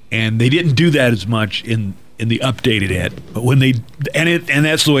 And they didn't do that as much in the updated it. But when they and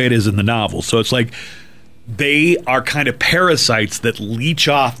that's the way it is in the novel. So it's like they are kind of parasites that leech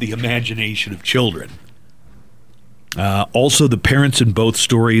off the imagination of children. Also, the parents in both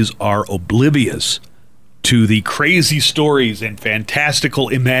stories are oblivious to the crazy stories and fantastical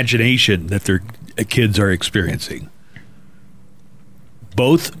imagination that their kids are experiencing.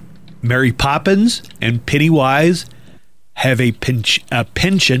 Both Mary Poppins and Pennywise have a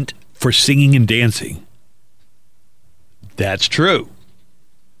penchant for singing and dancing. That's true.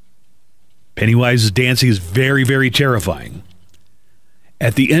 Pennywise's dancing is very, very terrifying.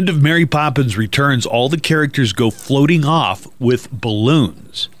 At the end of Mary Poppins Returns, all the characters go floating off with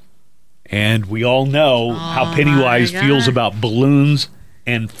balloons. And we all know how Pennywise feels about balloons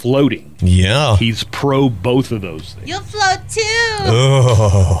and floating. Yeah. He's pro both of those things. You'll float too.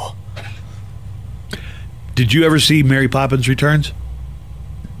 Oh. Did you ever see Mary Poppins Returns?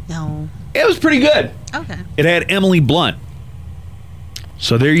 No. It was pretty good. Okay. It had Emily Blunt.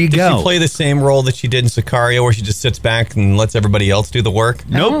 So there you Did go. she play the same role that she did in Sicario where she just sits back and lets everybody else do the work?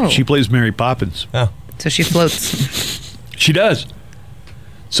 Nope, she plays Mary Poppins. Oh. So she floats. She does.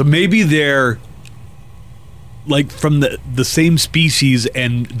 So maybe they're like from the same species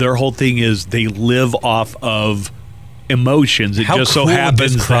and their whole thing is they live off of emotions. It How just cool so happens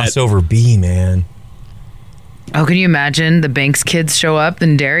would this that crossover be, man? Oh, can you imagine the Banks kids show up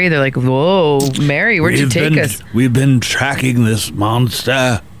in Derry? They're like, whoa, Mary, where'd you take us? We've been tracking this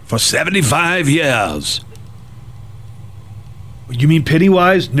monster for 75 years. You mean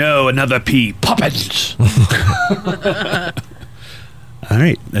Pennywise? No, another P. Poppins. All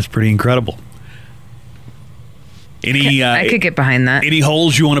right, that's pretty incredible. Any? I could get behind that. Any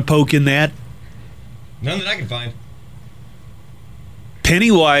holes you want to poke in that? None that I can find.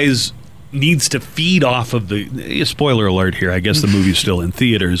 Pennywise needs to feed off of the spoiler alert here. I guess the movie's still in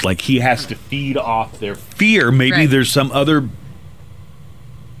theaters. Like he has to feed off their fear. Maybe there's some other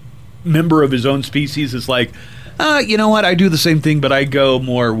member of his own species that's like, you know what? I do the same thing, but I go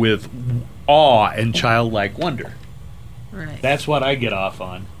more with awe and childlike wonder. Right. That's what I get off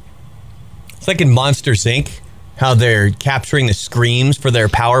on. It's like in Monsters, Inc., how they're capturing the screams for their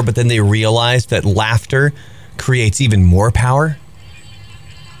power, but then they realize that laughter creates even more power.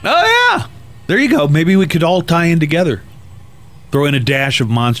 Oh, yeah. There you go. Maybe we could all tie in together. Throw in a dash of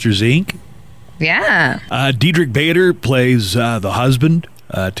Monsters, Inc. Yeah. Diedrich Bader plays the husband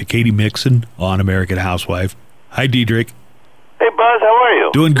to Katie Mixon on American Housewife. Hi, Diedrich. Hey, Buzz. How are you?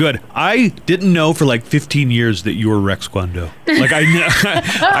 Doing good. I didn't know for like 15 years that you were Rex Kwando. Like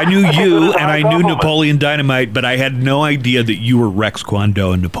I knew you and I knew Napoleon Dynamite, but I had no idea that you were Rex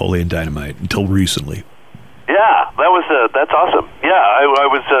Kwando and Napoleon Dynamite until recently. Yeah, that's awesome. Yeah, I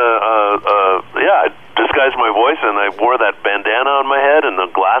was I disguised my voice and I wore that bandana on my head and the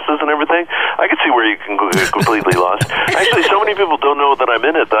glasses and everything. I could see where you can get completely lost. Actually, so many people don't know that I'm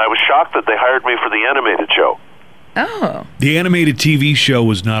in it that I was shocked that they hired me for the animated show. Oh. The animated TV show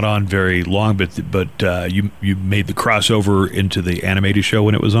was not on very long, but you made the crossover into the animated show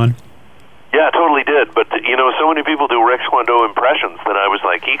when it was on? Yeah, I totally did. But, so many people do Rex Kwon Do impressions that I was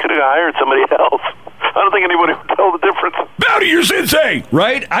like, he could have hired somebody else. I don't think anybody would tell the difference. Bow to your sensei!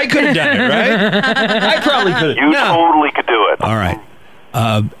 Right? I could have done it, right? I probably could have. You totally could do it. All right.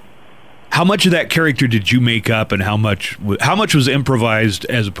 How much of that character did you make up, and how much was improvised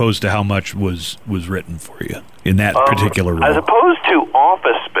as opposed to how much was written for you in that particular role? As opposed to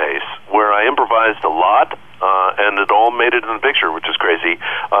Office Space, where I improvised a lot, and it all made it in the picture, which is crazy.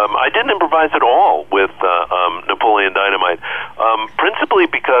 I didn't improvise at all with Napoleon Dynamite, principally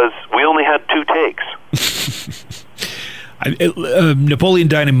because we only had 2 takes. Napoleon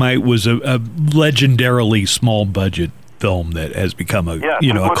Dynamite was a legendarily small budget film that has become a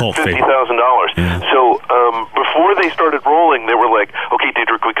cult favorite. $50,000. Yeah. So before they started rolling, they were like, "Okay,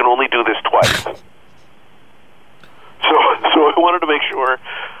 Diedrich, we can only do this twice." So I wanted to make sure.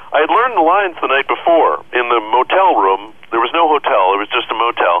 I had learned the lines the night before in the motel room. There was no hotel; it was just a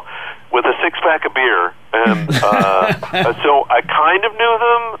motel with a 6-pack of beer, and so I kind of knew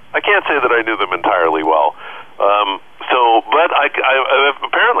them. I can't say that I knew them entirely well. But I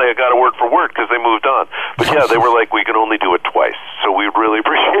apparently I got a word for word because they moved on. But yeah, they were like, we can only do it twice, so we'd really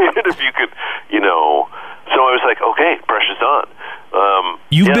appreciate it if you could, So I was like, okay, pressure's on.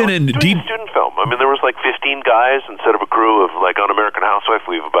 You've been in deep student film. I mean, there was like 15 guys instead of a crew of like on American Housewife.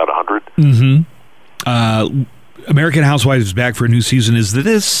 We have about 100. Mm-hmm. American Housewives is back for a new season. Is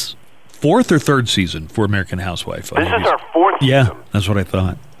this 4th or 3rd season for American Housewife? This is our 4th season. Yeah, that's what I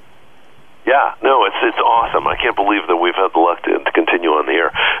thought. Yeah, no, it's awesome. I can't believe that we've had the luck to continue on the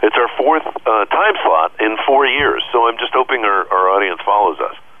air. It's our 4th time slot in 4 years, so I'm just hoping our audience follows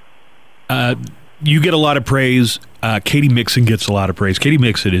us. You get a lot of praise. Katie Mixon gets a lot of praise. Katie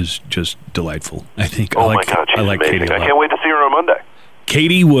Mixon is just delightful, I think. Oh, my God, she's amazing. Katie a lot. I can't wait to see her on Monday.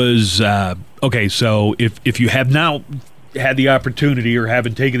 Katie was, okay, so if you have now had the opportunity or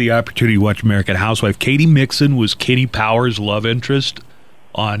haven't taken the opportunity to watch American Housewife, Katie Mixon was Kenny Powers' love interest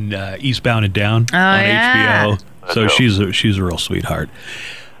on Eastbound and Down on HBO. So she's a real sweetheart.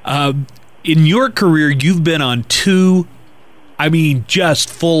 In your career, you've been on 2, just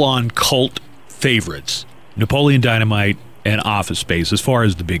full-on cult favorites, Napoleon Dynamite and Office Space, as far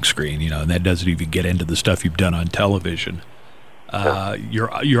as the big screen, and that doesn't even get into the stuff you've done on television.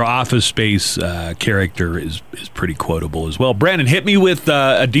 Your Office Space character is pretty quotable as well. Brandon, hit me with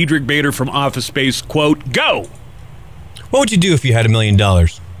a Diedrich Bader from Office Space quote. Go! What would you do if you had $1 million? 2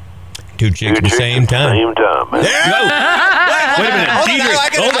 chicks at the same time. Same time, man. Wait a minute,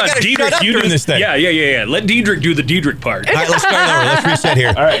 Diedrich. Hold on, Diedrich. You do this thing. Yeah. Let Diedrich do the Diedrich part. All right, let's start over. Let's reset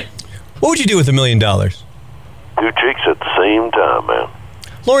here. All right. What would you do with $1 million? 2 chicks at the same time, man.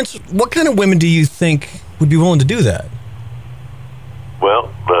 Lawrence, what kind of women do you think would be willing to do that?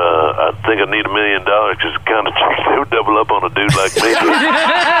 Well, I think I need $1 million because the kind of chicks that would double up on a dude like me.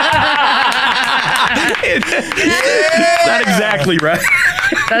 Not exactly right.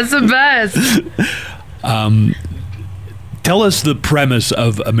 That's the best. Tell us the premise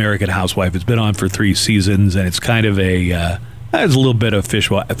of American Housewife. It's been on for 3 seasons, and it's kind of there's a little bit of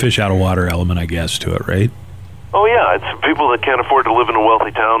fish out of water element, I guess, to it, right? Oh yeah, it's people that can't afford to live in a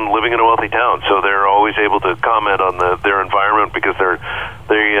wealthy town, living in a wealthy town, so they're always able to comment on their environment because they're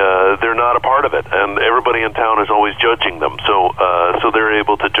not a part of it, and everybody in town is always judging them, so they're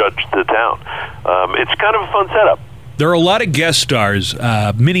able to judge the town. It's kind of a fun setup. There are a lot of guest stars,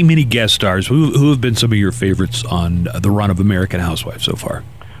 many guest stars. Who have been some of your favorites on the run of American Housewife so far?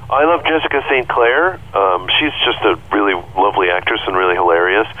 I love Jessica St. Clair. She's just a really lovely actress and really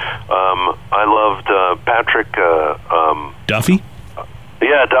hilarious. I loved Patrick... Duffy?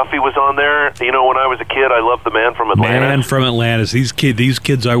 Yeah, Duffy was on there. When I was a kid, I loved the Man from Atlantis. Man from Atlantis. These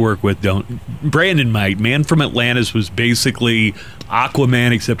kids I work with don't. Brandon might. Man from Atlantis was basically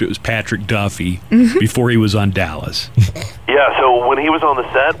Aquaman, except it was Patrick Duffy before he was on Dallas. Yeah, so when he was on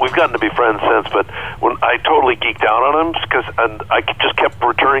the set, we've gotten to be friends since, but when I totally geeked out on him because I just kept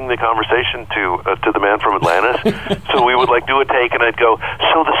returning the conversation to the Man from Atlantis. So we would do a take, and I'd go,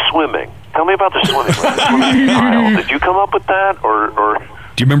 "So the swimming. Tell me about the swimming. Style. Did you come up with that, or?"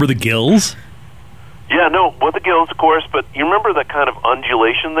 Do you remember the gills? Yeah, no, the gills, of course, but you remember that kind of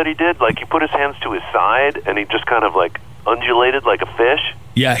undulation that he did? He put his hands to his side, and he just kind of, undulated like a fish.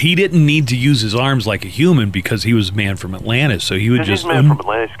 Yeah, he didn't need to use his arms like a human because he was a Man from Atlantis, so he would just... He's Man from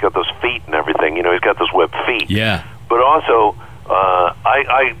Atlantis, he's got those feet and everything, he's got those webbed feet. Yeah. But also,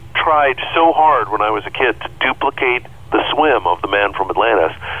 I tried so hard when I was a kid to duplicate the swim of the Man from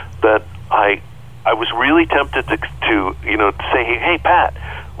Atlantis that I was really tempted to say, hey, Pat,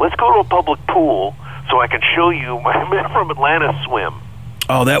 let's go to a public pool so I can show you my Man from Atlanta swim.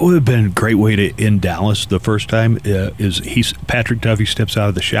 Oh, that would have been a great way to end Dallas the first time. Patrick Duffy steps out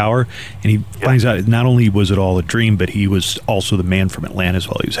of the shower and he finds out not only was it all a dream, but he was also the Man from Atlantis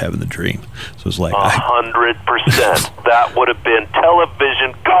while he was having the dream. So it's like 100%. That would have been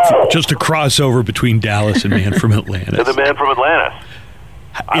television gold. Just a crossover between Dallas and Man from Atlantis. And the Man from Atlantis.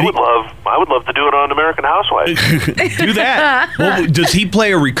 I would love to do it on American Housewives. Do that. Well, does he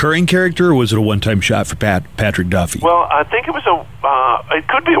play a recurring character, or was it a one-time shot for Patrick Duffy? Well, I think it was it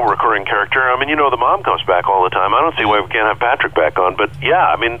could be a recurring character. I mean, the mom comes back all the time. I don't see why we can't have Patrick back on. But yeah,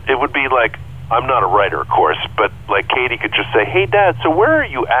 I mean, it would be like, I'm not a writer, of course, but like Katie could just say, "Hey, Dad, so where are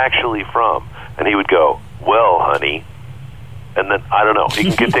you actually from?" And he would go, "Well, honey," and then I don't know. He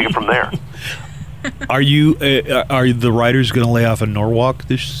can take it from there. Are the writers going to lay off a Norwalk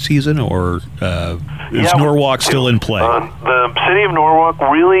this season, or is Norwalk still in play? The city of Norwalk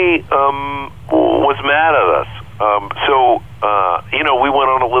really was mad at us. So we went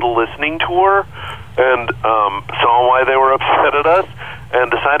on a little listening tour and saw why they were upset at us,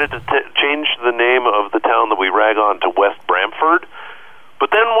 and decided to change the name of the town that we rag on to West Bramford. But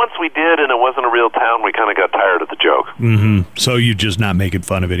then once we did, and it wasn't a real town, we kind of got tired of the joke. Mm-hmm. So you're just not making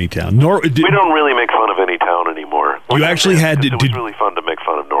fun of any town. We don't really make fun of any town anymore. You actually had to. It was really fun to make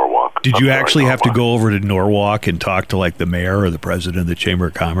fun of Norwalk. Did you actually have to go over to Norwalk and talk to like the mayor or the president of the Chamber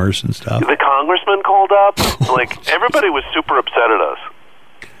of Commerce and stuff? The congressman called up. Like everybody was super upset at us.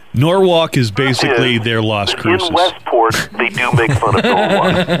 Norwalk is basically their Las Cruces. In Westport, they do make fun of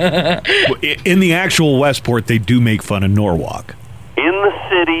Norwalk. In the actual Westport, they do make fun of Norwalk. In the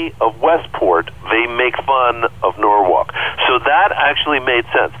city of Westport, they make fun of Norwalk. So that actually made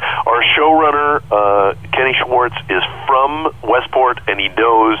sense. Our showrunner, Kenny Schwartz, is from Westport, and he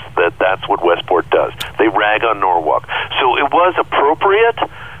knows that that's what Westport does. They rag on Norwalk. So it was appropriate.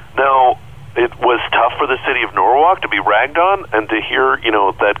 Now, it was tough for the city of Norwalk to be ragged on and to hear,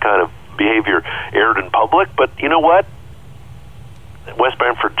 that kind of behavior aired in public. But you know what? West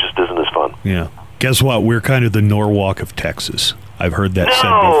Bamford just isn't as fun. Yeah. Guess what? We're kind of the Norwalk of Texas. I've heard that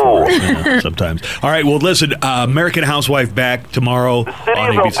said before sometimes. All right, well, listen, American Housewife back tomorrow. The city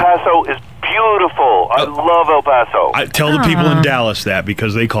of El Paso is beautiful. I love El Paso. I tell the people in Dallas that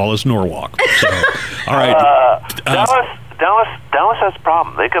because they call us Norwalk. So, all right. Dallas has a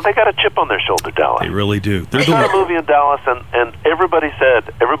problem. They got a chip on their shoulder, Dallas. They really do. There's a movie in Dallas, and everybody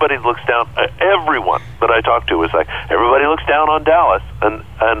looks down. Everyone that I talked to was like, everybody looks down on Dallas. And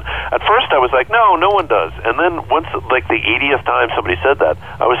at first I was like, no one does. And then once, like the 80th time somebody said that,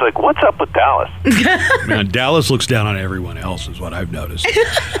 I was like, what's up with Dallas? Man, Dallas looks down on everyone else is what I've noticed.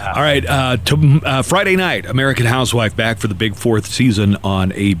 All right, Friday night, American Housewife back for the big fourth season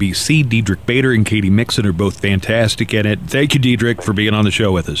on ABC. Diedrich Bader and Katie Mixon are both fantastic in it. Thank you, Diedrich, for being on the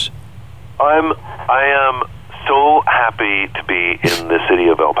show with us. I am so happy to be in the city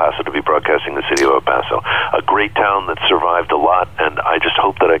of El Paso, to be broadcasting the city of El Paso, a great town that survived a lot, and I just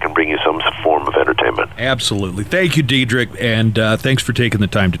hope that I can bring you some form of entertainment. Absolutely. Thank you, Diedrich, and thanks for taking the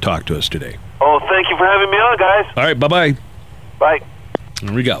time to talk to us today. Oh, thank you for having me on, guys. All right, bye-bye. Bye.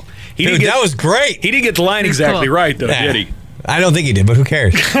 There we go. That was great. He didn't get the line exactly right, though, did he? I don't think he did, but who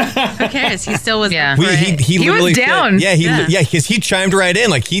cares? Who cares? He still was. Yeah. He literally was down. Said, because he chimed right in.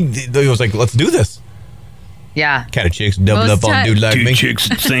 Like he was like, "Let's do this." Yeah. Kind of chicks doubled up on dude like me. Two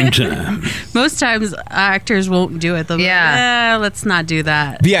chicks at the same time. Most times actors won't do it. They'll be like, let's not do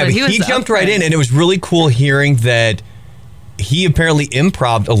that. Yeah, but he jumped right in, and it was really cool hearing that he apparently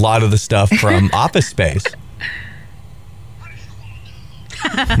improv'd a lot of the stuff from Office Space.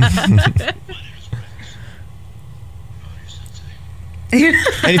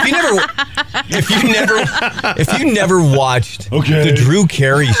 And if you never watched the Drew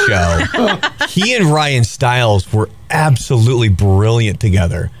Carey show, he and Ryan Stiles were absolutely brilliant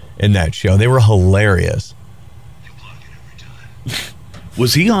together in that show. They were hilarious.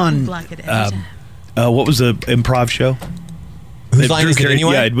 Was he on what was the improv show? Whose Line Is It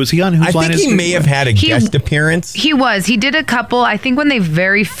Anyway? Yeah, was he on Whose Line Is It? I think he may have had a guest appearance. He was. He did a couple. I think when they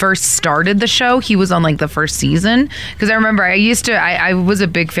very first started the show, he was on like the first season. Because I remember I was a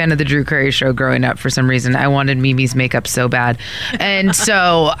big fan of the Drew Carey show growing up for some reason. I wanted Mimi's makeup so bad. And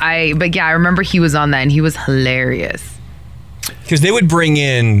so I remember he was on that and he was hilarious. Because they would bring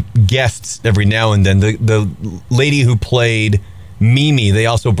in guests every now and then. The lady who played Mimi, they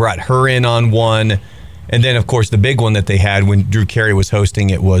also brought her in on one. And then, of course, the big one that they had when Drew Carey was hosting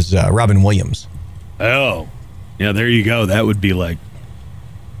it was Robin Williams. Oh, yeah, there you go. That would be like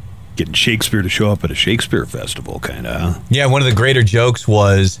getting Shakespeare to show up at a Shakespeare festival, kind of. Yeah, one of the greater jokes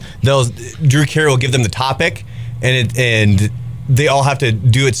was Drew Carey will give them the topic, and they all have to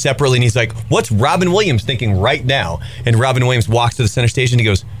do it separately. And he's like, what's Robin Williams thinking right now? And Robin Williams walks to the center stage and he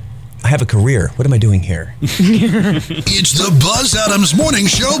goes, I have a career. What am I doing here? It's the Buzz Adams Morning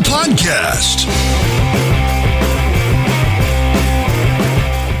Show podcast.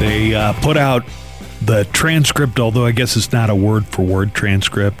 They put out the transcript, although I guess it's not a word-for-word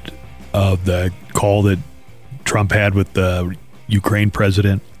transcript of the call that Trump had with the Ukraine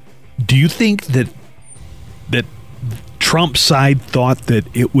president. Do you think that Trump's side thought that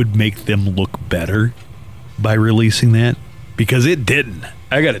it would make them look better by releasing that? Because it didn't.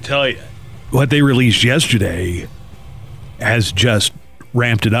 I got to tell you, what they released yesterday has just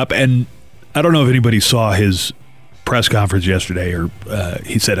ramped it up. And I don't know if anybody saw his press conference yesterday, or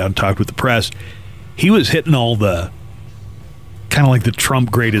he sat down and talked with the press. He was hitting all the kind of like the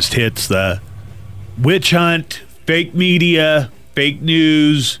Trump greatest hits, the witch hunt, fake media, fake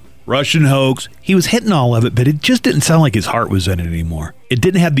news, Russian hoax. He was hitting all of it, but it just didn't sound like his heart was in it anymore. It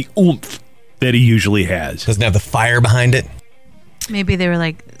didn't have the oomph that he usually has. Doesn't have the fire behind it. Maybe they were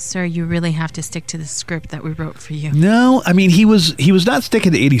like, sir, you really have to stick to the script that we wrote for you. No, I mean, he was not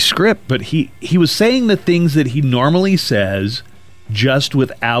sticking to 80 script, but he was saying the things that he normally says just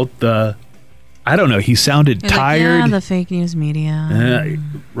without the, I don't know, he sounded tired. Like, yeah, the fake news media.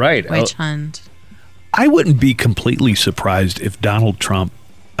 Right. Witch hunt. I wouldn't be completely surprised if Donald Trump,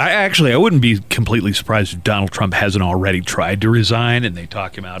 I wouldn't be completely surprised if Donald Trump hasn't already tried to resign and they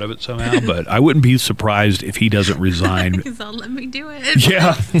talk him out of it somehow, but I wouldn't be surprised if he doesn't resign. He's all, let me do it.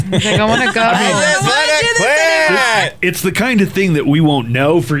 Yeah. He's like, I want to go. It's the kind of thing that we won't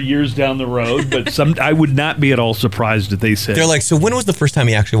know for years down the road, but I would not be at all surprised if they said. They're like, so when was the first time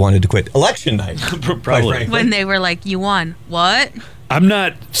he actually wanted to quit? Election night. Probably. When they were like, you won. What? I'm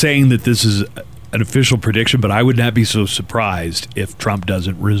not saying that this is an official prediction, but I would not be so surprised if Trump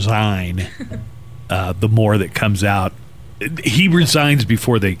doesn't resign. The more that comes out, he resigns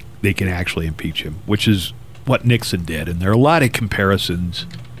before they can actually impeach him, which is what Nixon did. And there are a lot of comparisons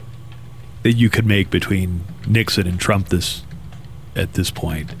that you could make between Nixon and Trump at this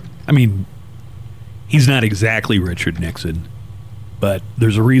point. I mean, he's not exactly Richard Nixon, but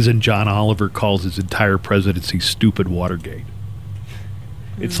there's a reason John Oliver calls his entire presidency stupid Watergate.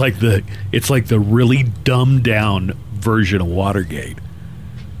 It's like the really dumbed down version of Watergate.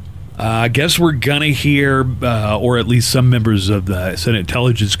 I guess we're gonna hear, or at least some members of the Senate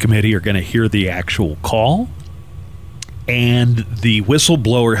Intelligence Committee are gonna hear the actual call, and the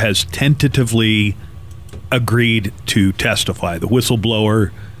whistleblower has tentatively agreed to testify. The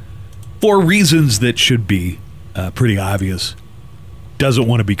whistleblower, for reasons that should be pretty obvious, doesn't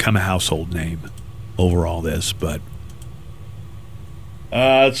want to become a household name over all this, but.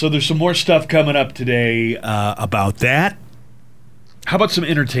 So there's some more stuff coming up today about that. How about some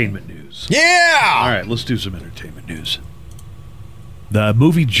entertainment news? Yeah! All right, let's do some entertainment news. The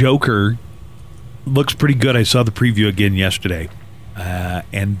movie Joker looks pretty good. I saw the preview again yesterday.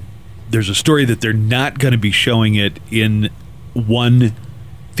 And there's a story that they're not going to be showing it in one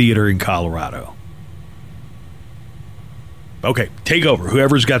theater in Colorado. Okay, take over.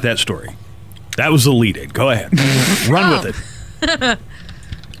 Whoever's got that story. That was the lead-in. Go ahead. Run with it.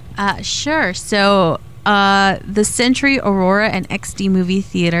 Sure. So the Century Aurora and XD Movie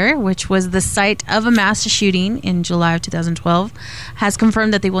Theater, which was the site of a mass shooting in July of 2012, has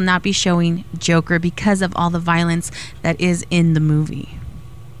confirmed that they will not be showing Joker because of all the violence that is in the movie.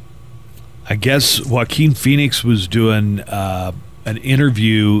 I guess Joaquin Phoenix was doing an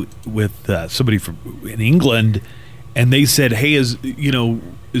interview with somebody in England, and they said, hey, is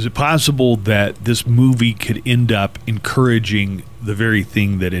it possible that this movie could end up encouraging the very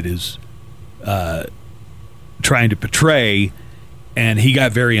thing that it is trying to portray? And he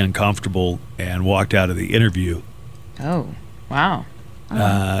got very uncomfortable and walked out of the interview. Oh, wow.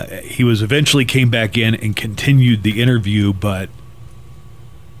 He eventually came back in and continued the interview, but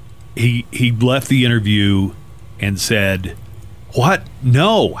he left the interview and said, what?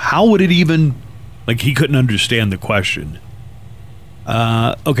 No. How would it even... Like, he couldn't understand the question.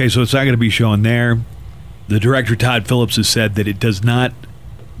 Okay, so it's not going to be shown there. The director, Todd Phillips, has said that it does not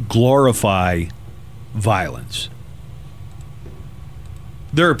glorify violence.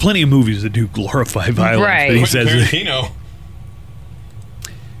 There are plenty of movies that do glorify violence. Right. But he says Tarantino.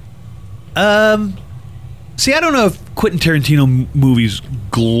 See, I don't know if Quentin Tarantino movies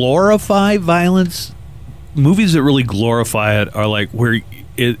glorify violence. Movies that really glorify it are like where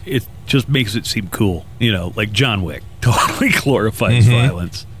it just makes it seem cool. Like John Wick totally glorifies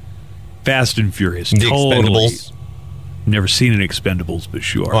violence. Fast and Furious, The totally. Expendables. Never seen an Expendables, but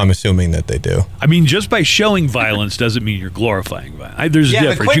sure. Oh, I'm assuming that they do. I mean, just by showing violence doesn't mean you're glorifying violence. There's a Yeah, but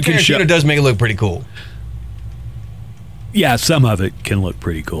difference. Quentin Tarantino does make it look pretty cool. Yeah, some of it can look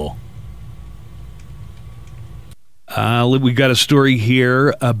pretty cool. We got a story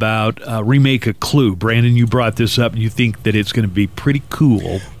here about a remake of Clue. Brandon, you brought this up, and you think that it's going to be pretty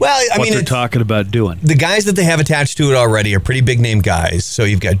cool. Well, I what mean, they're talking about doing. The guys that they have attached to it already are pretty big name guys. So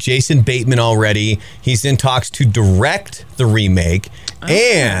you've got Jason Bateman already. He's in talks to direct the remake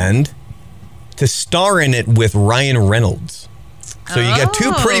and to star in it with Ryan Reynolds. So you got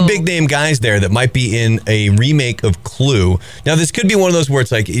two pretty big name guys there that might be in a remake of Clue. Now, this could be one of those where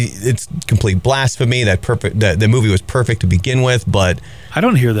it's like it's complete blasphemy. The movie was perfect to begin with, but I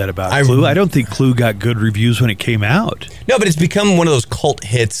don't hear that about Clue. I don't think Clue got good reviews when it came out. No, but it's become one of those cult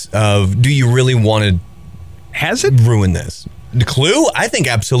hits of, do you really want to ruin this? The Clue? I think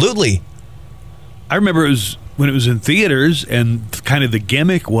absolutely. I remember it was when it was in theaters, and kind of the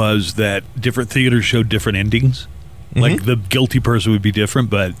gimmick was that different theaters showed different endings. Like the guilty person would be different,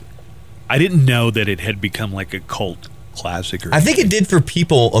 but I didn't know that it had become like a cult classic. I think it did for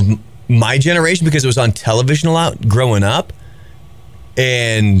people of my generation because it was on television a lot growing up,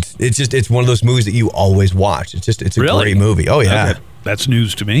 and it's one of those movies that you always watch. It's a great movie. Oh yeah, okay. That's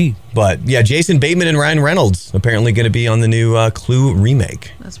news to me. But yeah, Jason Bateman and Ryan Reynolds apparently going to be on the new Clue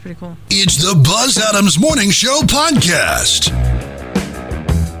remake. That's pretty cool. It's the Buzz Adams Morning Show podcast.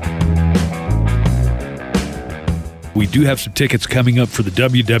 We do have some tickets coming up for the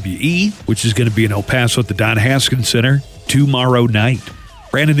WWE, which is going to be in El Paso at the Don Haskins Center tomorrow night.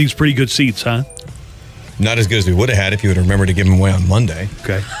 Brandon, these pretty good seats, huh? Not as good as we would have had if you would have remembered to give them away on Monday.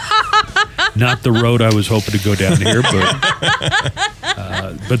 Okay. Not the road I was hoping to go down here,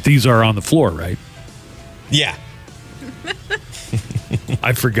 but these are on the floor, right? Yeah.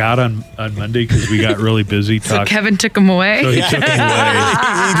 I forgot on Monday because we got really busy talking. So Kevin took them away? So he took them away.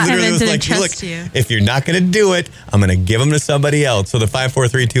 He literally was like, look, if you're not going to do it, I'm going to give them to somebody else. So the 5, 4,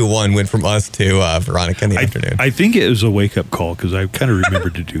 3, 2, 1 went from us to Veronica in the afternoon. I think it was a wake-up call because I kind of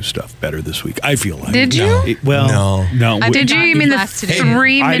remembered to do stuff better this week. I feel like. Did you? No. Did you? You mean the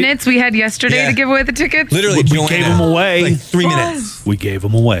 3 minutes we had yesterday to give away the tickets? Literally, we gave them away. Like 3 minutes. We gave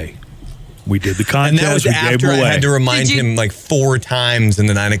them away. We did the contest. And that was after I had to remind him like 4 times in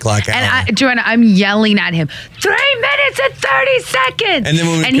the 9 o'clock hour. And Joanna, I'm yelling at him, 3 minutes and 30 seconds. And then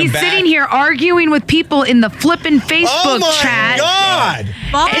when we and he's sitting here arguing with people in the flippin' Facebook chat. Oh my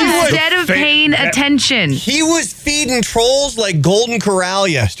God. Instead of paying attention. He was feeding trolls like Golden Corral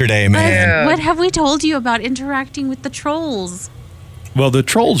yesterday, man. What have we told you about interacting with the trolls? Well, the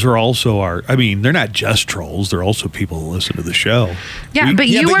trolls are also they're not just trolls. They're also people who listen to the show. Yeah, but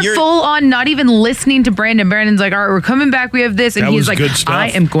you were full on not even listening to Brandon. Brandon's like, all right, we're coming back. We have this. And he's like, I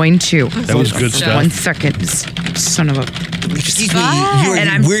am going to. That was good stuff. 1 second. Son of a. Excuse me. You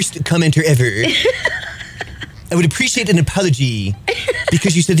are the worst commenter ever. I would appreciate an apology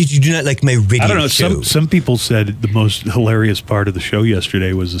because you said that you do not like my radio I don't know. show. Some people said the most hilarious part of the show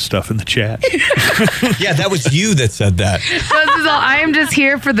yesterday was the stuff in the chat. Yeah, that was you that said that. This is all. I am just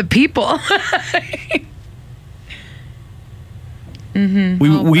here for the people.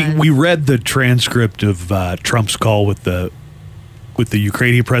 We read the transcript of Trump's call with the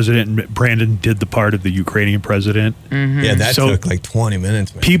Ukrainian president, and Brandon did the part of the Ukrainian president. Yeah, that took like 20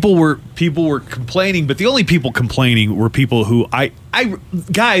 minutes. Man. People were complaining, but the only people complaining were people who I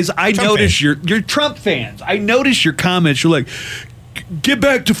notice you're Trump fans. I notice your comments. You're like, get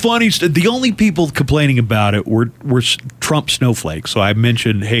back to funny stuff. The only people complaining about it were Trump snowflakes. So I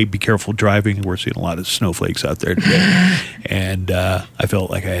mentioned, hey, be careful driving. We're seeing a lot of snowflakes out there today, and I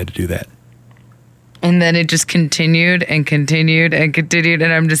felt like I had to do that. And then it just continued and continued and continued.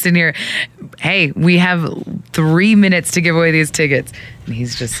 And I'm just sitting here, hey, we have 3 minutes to give away these tickets. And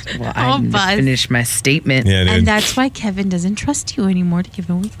he's just, I didn't finish my statement. Yeah, dude. And that's why Kevin doesn't trust you anymore to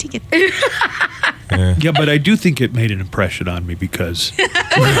give away tickets. Yeah, but I do think it made an impression on me because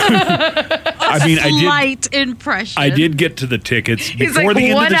Slight impression. I did get to the tickets He's before like,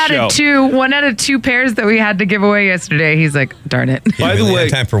 the end of the show. One out of two pairs that we had to give away yesterday. He's like, darn it. By the way,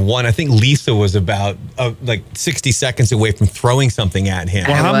 time for one. I think Lisa was about like 60 seconds away from throwing something at him.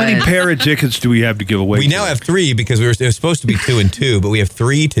 Well, how many pair of tickets do we have to give away? We now have 3 because it was supposed to be 2 and 2, but we have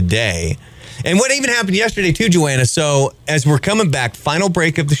 3 today. And what even happened yesterday too, Joanna, so as we're coming back, final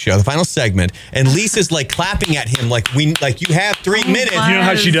break of the show, the final segment, and Lisa's like clapping at him like you have 3 minutes. You know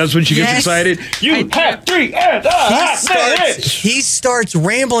how she does when she gets excited? You have 3 and a half minutes. He starts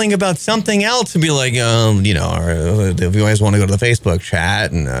rambling about something else and be like, if you guys want to go to the Facebook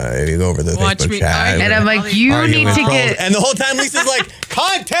chat and if you go over the Facebook chat. And I'm like, you need to get... And the whole time Lisa's like,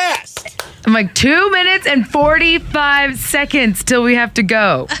 contest! I'm like 2 minutes and 45 seconds till we have to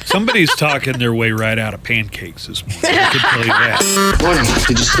go. Somebody's talking their way right out of pancakes this morning. I can tell you that. Morning.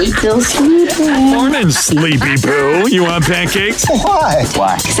 Did you sleep? Still sleeping. Morning, Sleepy Poo. You want pancakes? Why?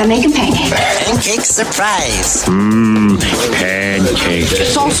 Because I'm making pancakes. Pancake surprise. Pancakes.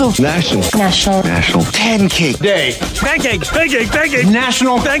 It's also National Pancake Day. Pancakes.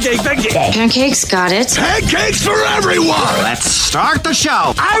 National Pancake Day. Pancakes, got it. Pancakes for everyone. Let's start the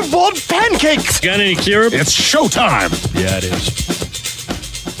show. I want pancakes. Got any cure? It's showtime. Yeah, it is.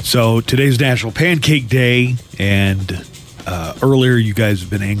 So today's National Pancake Day, and earlier you guys have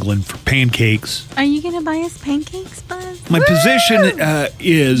been angling for pancakes. Are you going to buy us pancakes, Buzz? My position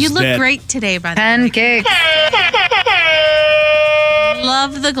is You look that great today, by the way. Pancakes.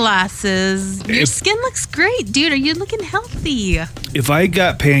 Love the glasses. Your skin looks great, dude. Are you looking healthy? if I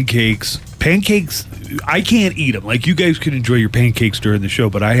got pancakes, I can't eat them. Like, you guys can enjoy your pancakes during the show,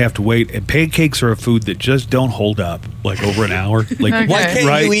 but I have to wait. And pancakes are a food that just don't hold up, like, over an hour. Like, Okay. Why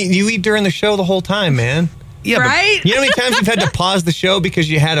can't you eat? You eat during the show the whole time, man. Yeah, right? You know how many times you've had to pause the show because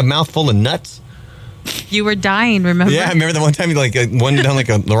you had a mouthful of nuts? You were dying, remember? Yeah, I remember the one time you one down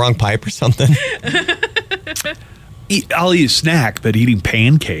the wrong pipe or something. I'll eat a snack, but eating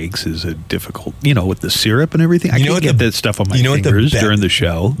pancakes is a difficult, with the syrup and everything. I can't get that stuff on my fingers during the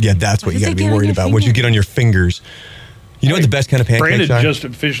show. Yeah, that's what you got to be worried about. What you get on your fingers. You know what the best kind of pancakes Brandon are? just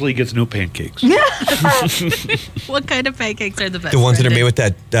officially gets no pancakes. What kind of pancakes are the best? The ones that are made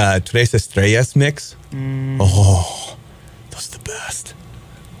Brendan? with that Tres Estrellas mix. Oh, those are the best.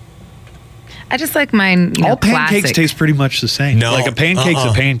 I just like mine, All pancakes classic. taste pretty much the same. No, like a pancake's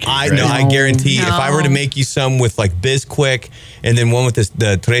a pancake. I right? guarantee if I were to make you some with like Bisquick and then one with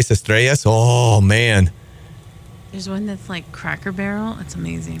the Tres Estrellas, oh man. There's one that's like Cracker Barrel. It's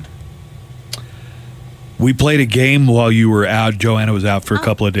amazing. We played a game while you were out. Joanna was out for a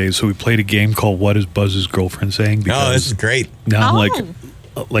couple of days, so we played a game called "What Is Buzz's Girlfriend Saying?" Oh, this is great. Now I'm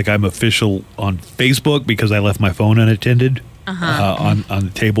like I'm official on Facebook because I left my phone unattended on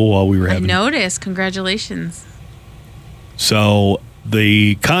the table while we were having. I noticed. Congratulations. So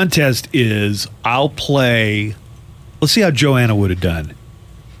the contest is I'll play. Let's see how Joanna would have done.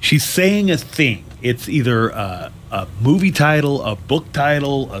 She's saying a thing. It's either a movie title, a book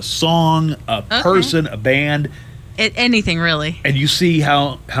title, a song, a person, a band. Anything really. And you see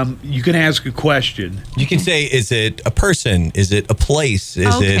how you can ask a question. You can say, is it a person? Is it a place?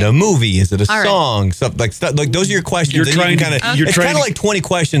 Is it a movie? Is it a song? Stuff like those are your questions. You're trying to. It's kind of like 20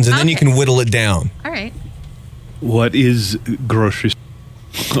 questions, and then you can whittle it down. All right. What is grocery?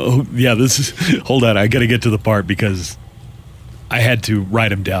 Oh yeah, this is. Hold on, I got to get to the part because I had to write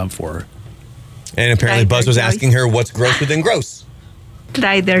them down for her. And apparently, Buzz was asking her what's grosser than gross.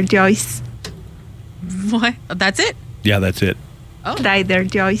 Trader Joyce. What? That's it? Yeah, that's it. Oh. Trader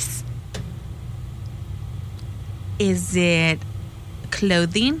Joyce. Is it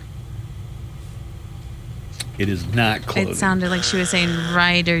clothing? It is not clothing. It sounded like she was saying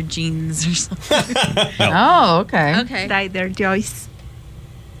Ryder jeans or something. Oh, okay. Okay. Trader Joyce.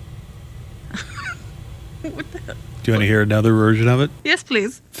 Do you want to hear another version of it? Yes,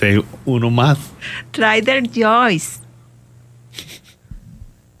 please. Say uno más. Trader Joyce.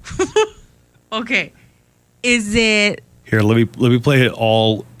 Okay. Is it Here, let me play it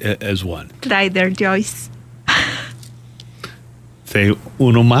all as one. Trader Joyce. Say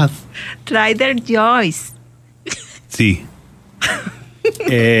uno más. Trader Joyce. Sí.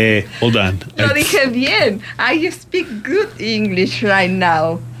 Hold on. Lo dije bien. I speak good English right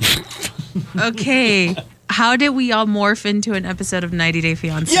now. okay? How did we all morph into an episode of 90 Day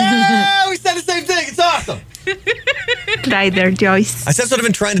Fiancé? Yeah, we said the same thing. It's awesome. Trader Joyce. That's what I've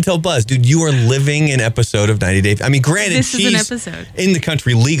been trying to tell Buzz. Dude, you are living an episode of 90 Day. I mean, granted, This is an she's episode. in the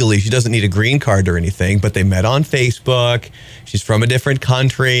country legally. She doesn't need a green card or anything, but they met on Facebook. She's from a different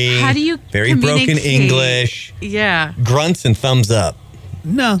country. How do you Very broken communicate? English. Yeah. Grunts and thumbs up.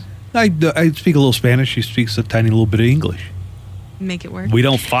 No, I speak a little Spanish. She speaks a tiny little bit of English. Make it work. We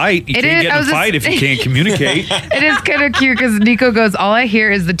don't fight. You It can't is- get I in a was just- fight if you can't communicate. It is kind of cute because Nico goes, all I hear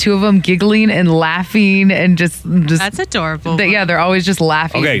is the two of them giggling and laughing and just That's adorable. they're always just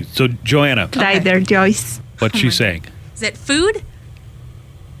laughing. Okay, so Joanna, Trader Joyce. what's she saying? Is it food?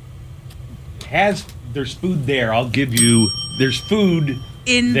 There's food there. I'll give you. There's food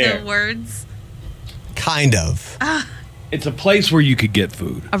In there. the words? Kind of. It's a place where you could get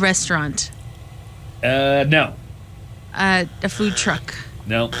food. A restaurant. No. A food truck.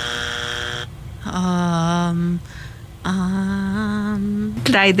 No.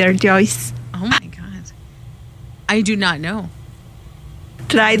 Trader Joyce. Oh my God. I do not know.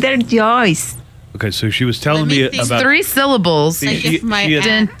 Trader Joyce. Okay, so she was telling me think. about 3 syllables. Like if my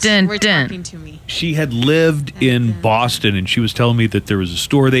aunt were talking to me. she had lived in Boston, and she was telling me that there was a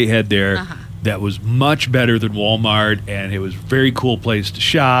store they had there that was much better than Walmart, and it was a very cool place to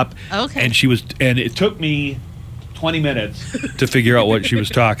shop. Okay. And it took me 20 minutes to figure out what she was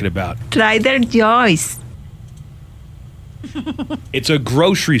talking about. Trader Joe's. It's a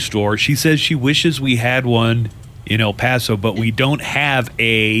grocery store. She says she wishes we had one in El Paso, but we don't have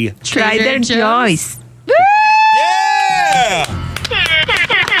a Trader Joe's. Yeah!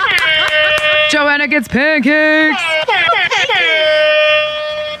 Joanna gets pancakes.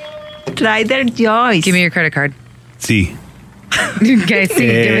 Trader Joe's. Give me your credit card. See. Okay, see.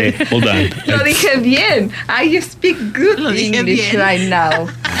 Hey, give it. hold on. Lo dije bien. I speak good Lo dije English bien. right now.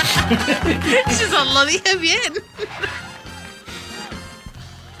 She's a lo dije bien.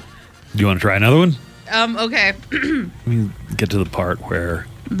 Do you want to try another one? Okay. Let me get to the part where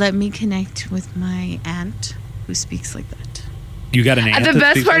Let me connect with my aunt who speaks like that. you got an aunt. The that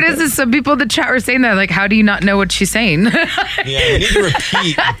best speaks part like is that? some people in the chat were saying that. Like, how do you not know what she's saying? Yeah, you need to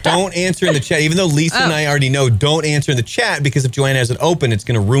repeat. Don't answer in the chat. Even though Lisa and I already know, don't answer in the chat because if Joanna has it open, it's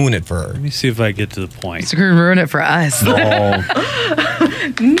going to ruin it for her. Let me see if I get to the point. It's going to ruin it for us. Oh.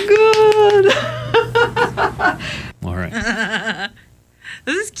 Good. All right.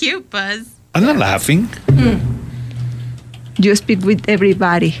 This is cute, Buzz. I'm not laughing. You speak with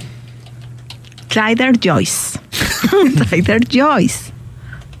everybody. Trader Joe's. Trader Joe's.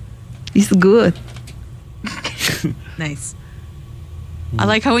 It's good. Nice. I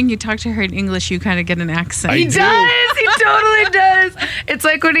like how when you talk to her in English, you kind of get an accent. He does. He totally does. It's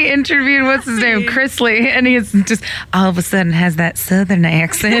like when he interviewed, what's his name? Chrisley. And he's just all of a sudden has that southern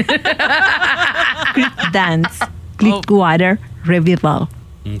accent. Dance. Click water. Revival.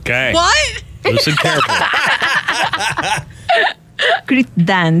 Okay. What? Listen carefully. Click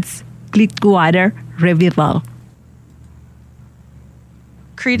dance. Click water. Revival.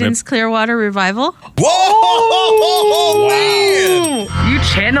 Creedence Clearwater Revival. Whoa! Man! You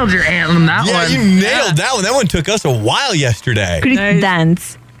channeled your aunt on that Yeah, one. you nailed that one. That one took us a while yesterday. Click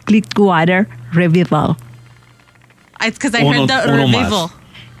dance. Click water. Revival. It's because I Uno- heard the uno más. revival.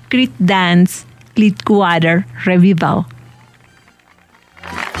 Click dance. Click water. Revival.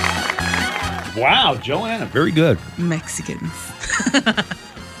 Wow, Joanna, very good. Mexicans.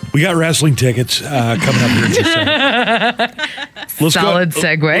 We got wrestling tickets coming up here in just a second. Solid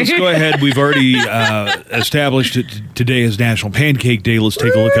segue. Let's go ahead. We've already established that today is National Pancake Day. Let's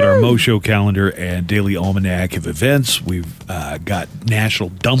take a look at our Mo Show calendar and daily almanac of events. We've got National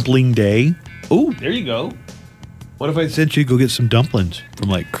Dumpling Day. Oh, there you go. What if I sent you to go get some dumplings from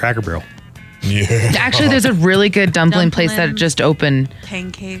like Cracker Barrel? Yeah. Actually, there's a really good dumpling place that Dumplings. just opened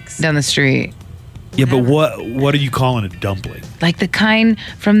Pancakes. down the street. Yeah, but what are you calling a dumpling? Like the kind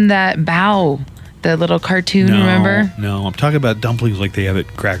from that Bow, the little cartoon, remember? No, I'm talking about dumplings like they have at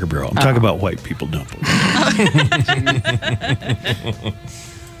Cracker Barrel. I'm talking about white people dumplings.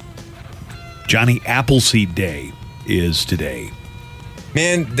 Johnny Appleseed Day is today.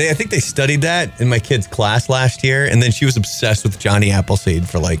 Man, I think they studied that in my kid's class last year, and then she was obsessed with Johnny Appleseed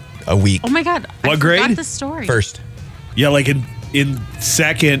for like a week. Oh my God. What I grade? forgot the story. First. Yeah, like in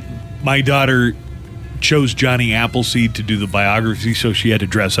second, my daughter chose Johnny Appleseed to do the biography, so she had to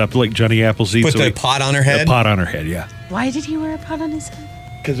dress up like Johnny Appleseed. Put so the pot on her head? The pot on her head, yeah. Why did he wear a pot on his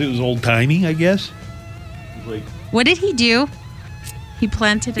head? Because it was old-timey, I guess. Like What did he do? He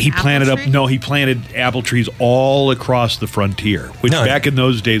planted an he apple planted tree? he planted apple trees all across the frontier, which No. back in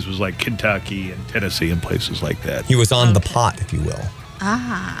those days was like Kentucky and Tennessee and places like that. He was on the pot, if you will.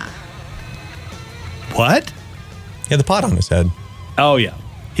 Ah. What? He had the pot on his head. Oh, yeah.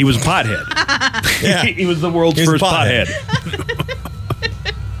 He was a pothead. Yeah. He was the world's He was a first pothead.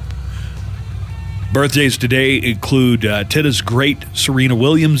 Birthdays today include tennis great Serena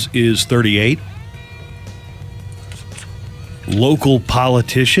Williams is 38. Local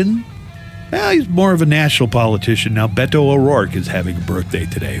politician. Well, he's more of a national politician now. Beto O'Rourke is having a birthday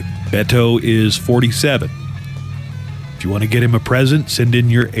today. Beto is 47. If you want to get him a present, send in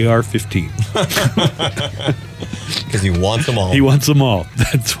your AR-15. Because he wants them all. He wants them all.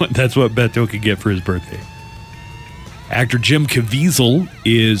 That's what Beto could get for his birthday. Actor Jim Caviezel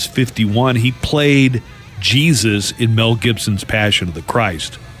is 51. He played Jesus in Mel Gibson's Passion of the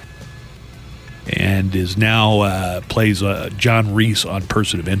Christ, and is now plays John Reese on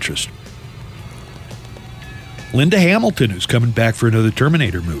Person of Interest. Linda Hamilton, who's coming back for another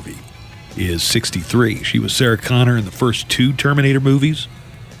Terminator movie, is 63. She was Sarah Connor in the first 2 Terminator movies,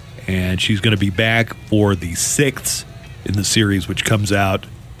 and she's going to be back for the 6th in the series, which comes out,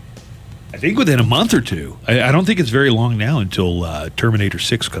 I think, within a month or two. I don't think it's very long now until Terminator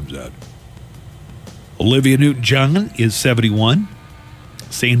 6 comes out. Olivia Newton-John is 71.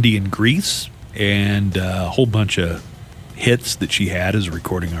 Sandy in Grease, and a whole bunch of hits that she had as a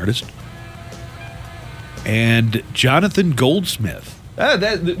recording artist. And Jonathan Goldsmith.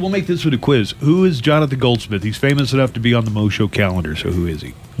 We'll make this one a quiz. Who is Jonathan Goldsmith? He's famous enough to be on the Mo Show calendar, so who is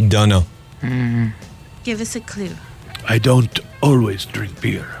he? Don't know. Give us a clue. I don't always drink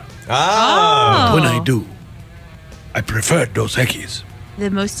beer. Ah. When I do, I prefer Dos Equis. The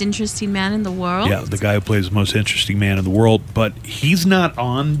most interesting man in the world? Yeah, the guy who plays the most interesting man in the world. But he's not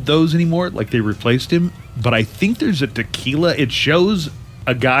on those anymore. Like, they replaced him. But I think there's a tequila. It shows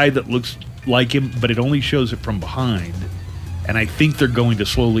a guy that looks like him, but it only shows it from behind. And I think they're going to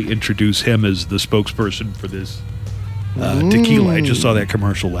slowly introduce him as the spokesperson for this tequila. I just saw that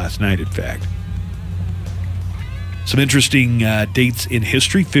commercial last night, in fact. Some interesting dates in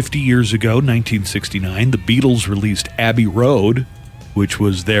history. 50 years ago, 1969, the Beatles released Abbey Road, which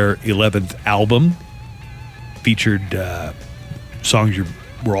was their 11th album. Featured songs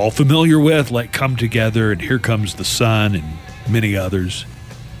we're all familiar with, like Come Together and Here Comes the Sun and many others.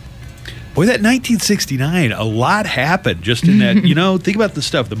 Boy, that 1969, a lot happened just in that. Think about the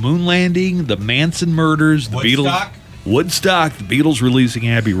stuff. The moon landing, the Manson murders, the Beatles. Woodstock, the Beatles releasing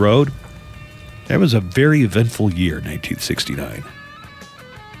Abbey Road. That was a very eventful year, 1969.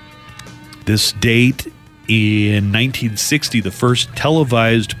 This date in 1960, the first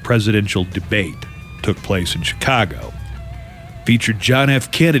televised presidential debate took place in Chicago. Featured John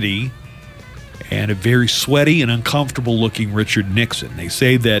F. Kennedy and a very sweaty and uncomfortable-looking Richard Nixon. They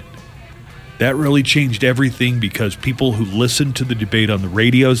say that really changed everything because people who listened to the debate on the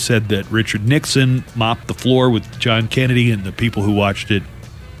radio said that Richard Nixon mopped the floor with John Kennedy, and the people who watched it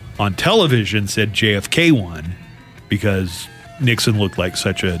on television said JFK won because Nixon looked like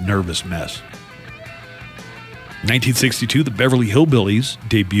such a nervous mess. 1962, the Beverly Hillbillies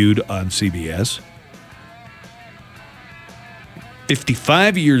debuted on CBS.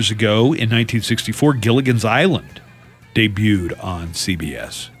 55 years ago, in 1964, Gilligan's Island debuted on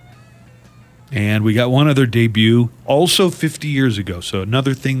CBS. And we got one other debut, also 50 years ago. So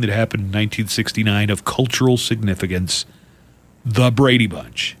another thing that happened in 1969 of cultural significance, The Brady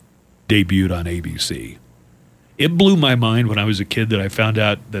Bunch debuted on ABC. It blew my mind when I was a kid that I found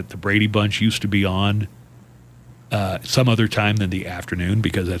out that The Brady Bunch used to be on some other time than the afternoon,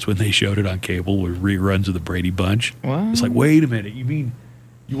 because that's when they showed it on cable, with reruns of The Brady Bunch. What? It's like, wait a minute, you mean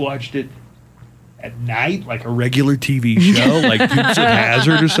you watched it at night like a regular TV show, like Dukes of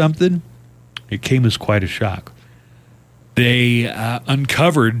Hazzard or something? It came as quite a shock. They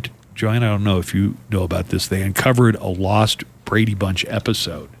uncovered, Joanne, I don't know if you know about this, they uncovered a lost Brady Bunch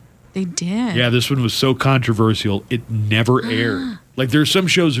episode. They did? Yeah, this one was so controversial, it never aired. Like, there are some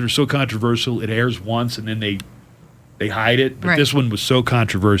shows that are so controversial, it airs once and then they hide it. But this one was so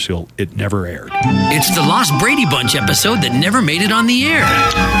controversial, it never aired. It's the Lost Brady Bunch episode that never made it on the air.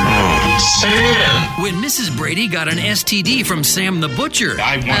 Sam! When Mrs. Brady got an STD from Sam the Butcher.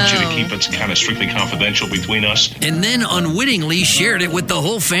 I want you to keep it kind of strictly confidential between us. And then unwittingly shared it with the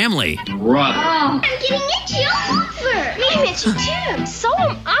whole family. Run. I'm getting itchy all over. Me, I'm itchy too. So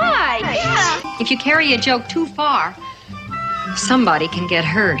am I. Yeah. If you carry a joke too far, somebody can get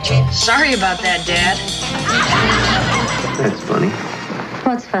hurt. Sorry about that, Dad. That's funny.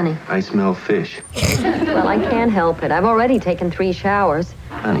 What's funny? I smell fish. Well, I can't help it. I've already taken 3 showers.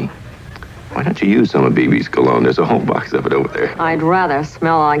 Honey, why don't you use some of BB's cologne? There's a whole box of it over there. I'd rather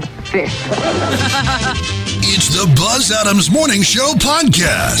smell like fish. It's the Buzz Adams Morning Show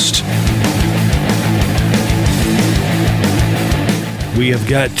podcast. We have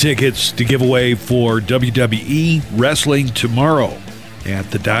got tickets to give away for WWE Wrestling tomorrow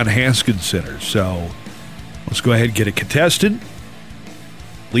at the Don Haskins Center. So let's go ahead and get a contestant.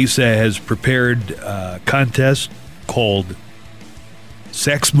 Lisa has prepared a contest called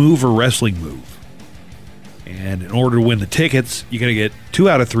Sex Move or Wrestling Move. And in order to win the tickets, you're going to get 2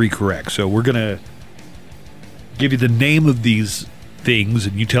 out of 3 correct. So we're going to give you the name of these things,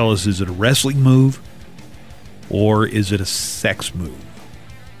 and you tell us, is it a wrestling move or is it a sex move?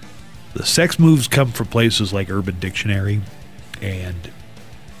 The sex moves come from places like Urban Dictionary and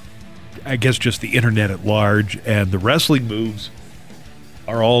I guess just the internet at large, and the wrestling moves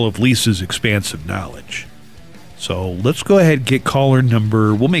are all of Lisa's expansive knowledge. So let's go ahead and get caller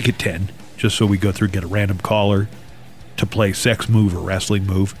number, we'll make it 10, just so we go through and get a random caller to play sex move or wrestling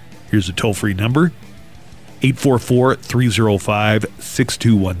move. Here's a toll-free number,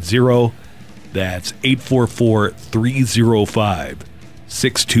 844-305-6210. That's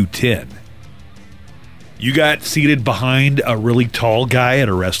 844-305-6210. You got seated behind a really tall guy at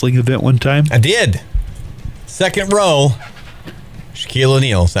a wrestling event one time? I did. Second row, Shaquille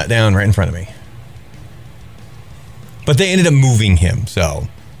O'Neal sat down right in front of me. But they ended up moving him, so.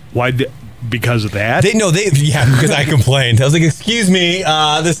 Why? Because of that? Because I complained. I was like, excuse me,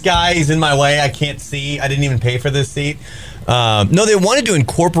 this guy is in my way. I can't see. I didn't even pay for this seat. No, they wanted to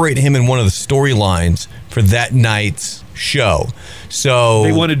incorporate him in one of the storylines for that night's show. So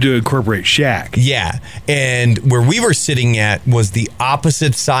they wanted to incorporate Shaq. Yeah. And where we were sitting at was the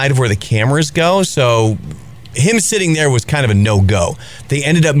opposite side of where the cameras go. So him sitting there was kind of a no-go. They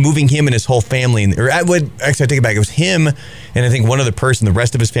ended up moving him and his whole family. Actually, I take it back. It was him and I think one other person. The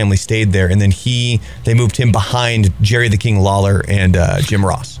rest of his family stayed there. And then they moved him behind Jerry the King Lawler and Jim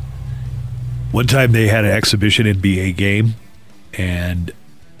Ross. One time they had an exhibition NBA game, and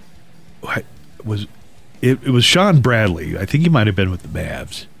it was Sean Bradley. I think he might have been with the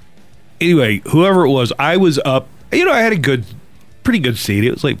BAMS. Anyway, whoever it was, I was up. I had a pretty good seat.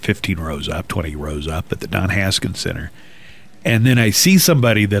 It was like 15 rows up, 20 rows up at the Don Haskins Center. And then I see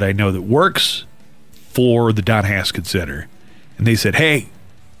somebody that I know that works for the Don Haskins Center, and they said, "Hey,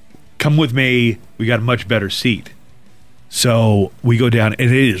 come with me. We got a much better seat." So we go down, and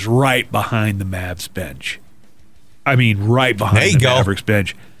it is right behind the Mavs bench. I mean, right behind the Mavericks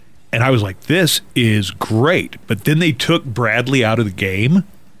bench. And I was like, this is great. But then they took Bradley out of the game,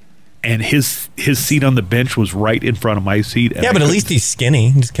 and his seat on the bench was right in front of my seat. Yeah, but at least he's skinny.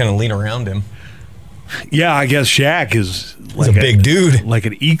 You just kind of lean around him. Yeah, I guess Shaq is like a big dude. Like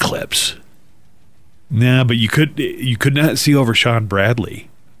an eclipse. Nah, but you could not see over Sean Bradley.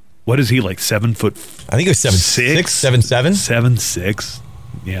 What is he, like 7 foot? I think it was 7'6", 7'7". 7'6".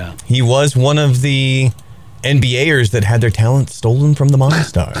 Yeah. He was one of the NBAers that had their talent stolen from the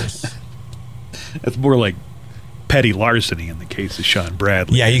Monstars. That's more like petty larceny in the case of Sean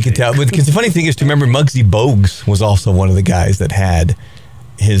Bradley. Yeah, you can tell. Because the funny thing is, to remember, Muggsy Bogues was also one of the guys that had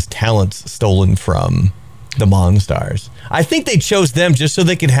his talents stolen from the Monstars. I think they chose them just so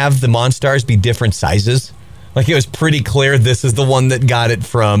they could have the Monstars be different sizes. Like, it was pretty clear this is the one that got it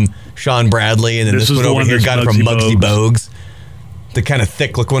from Sean Bradley, and then this one over here got it from Muggsy Bogues. The kind of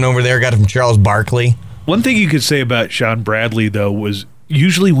thick look one over there got it from Charles Barkley. One thing you could say about Sean Bradley, though, was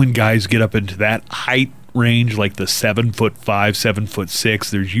usually when guys get up into that height range, like the 7'5", 7'6",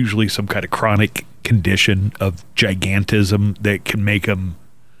 there's usually some kind of chronic condition of gigantism that can make them,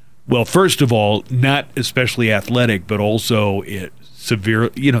 well, first of all, not especially athletic, but also severe.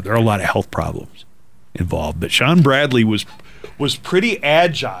 There are a lot of health problems involved. But Sean Bradley was pretty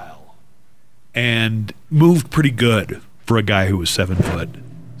agile and moved pretty good for a guy who was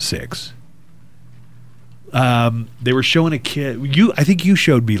 7'6". They were showing a kid. I think you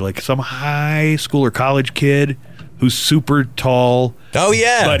showed me like some high school or college kid who's super tall. Oh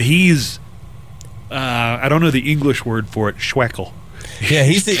yeah, but he's I don't know the English word for it. Schweckel. Yeah,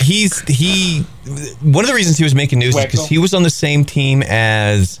 he. One of the reasons he was making news is because he was on the same team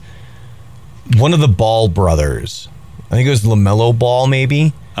as one of the Ball brothers. I think it was LaMelo Ball,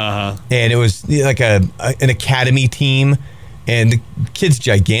 maybe. And it was like an academy team. And the kid's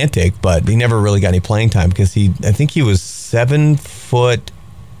gigantic, but he never really got any playing time because I think he was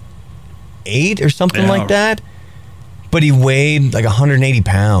 7'8" or something like that. But he weighed like 180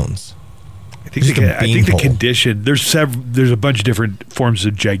 pounds. I think the condition, there's a bunch of different forms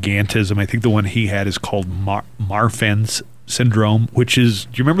of gigantism. I think the one he had is called Marfan's syndrome, which is,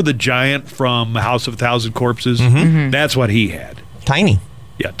 do you remember the giant from House of a Thousand Corpses? Mm-hmm. That's what he had. Tiny.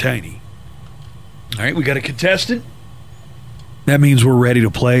 Yeah, tiny. All right, we got a contestant. That means we're ready to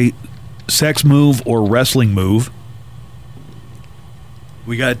play sex move or wrestling move.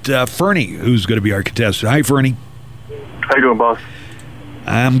 We got Fernie, who's going to be our contestant. Hi, Fernie. How you doing, boss?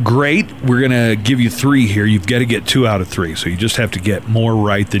 I'm great. We're going to give you 3 here. You've got to get 2 out of 3, so you just have to get more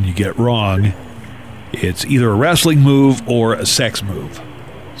right than you get wrong. It's either a wrestling move or a sex move.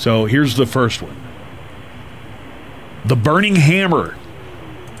 So here's the first one. The Burning Hammer.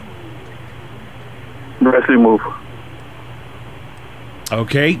 Wrestling move.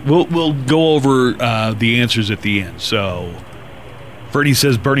 Okay, we'll go over the answers at the end. So, Fernie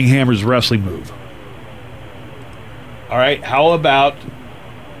says Burning Hammer's wrestling move. All right, how about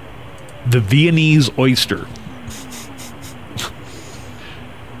the Viennese oyster?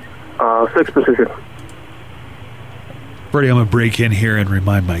 Sex position. Freddie, I'm gonna break in here and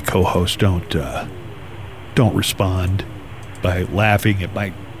remind my co-host don't respond by laughing. It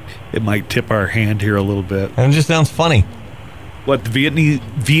might tip our hand here a little bit. And it just sounds funny. What, the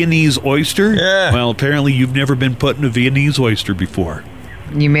Viennese oyster? Yeah. Well, apparently you've never been put in a Viennese oyster before.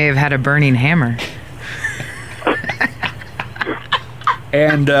 You may have had a burning hammer.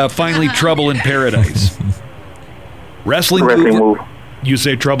 And finally, Trouble in Paradise. Wrestling move. You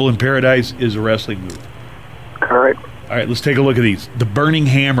say Trouble in Paradise is a wrestling move. All right. All right, let's take a look at these. The Burning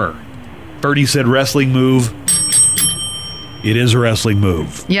Hammer. Bertie said wrestling move. It is a wrestling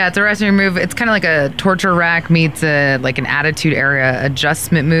move. Yeah, it's a wrestling move. It's kind of like a torture rack meets like an attitude area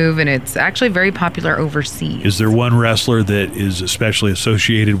adjustment move, and it's actually very popular overseas. Is there one wrestler that is especially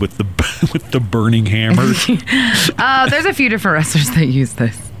associated with the with the burning hammer? There's a few different wrestlers that use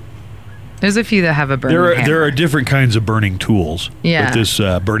this. There's a few that have a burning hammer. There are different kinds of burning tools. Yeah. But this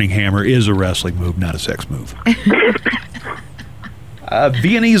burning hammer is a wrestling move, not a sex move.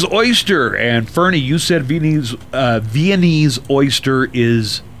 Viennese oyster. And Fernie, you said Viennese oyster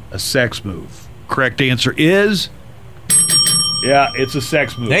is a sex move. Correct answer is... Yeah, it's a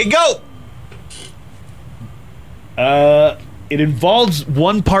sex move. There you go. It involves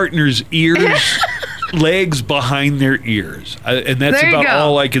one partner's ears, legs behind their ears. And that's about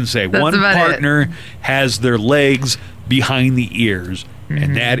all I can say. One partner has their legs behind the ears,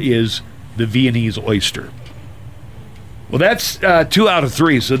 and that is the Viennese oyster. Well, that's 2 out of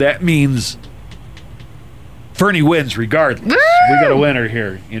 3, so that means Fernie wins regardless. Woo! We got a winner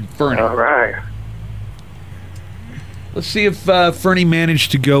here in Fernie. All right. Let's see if Fernie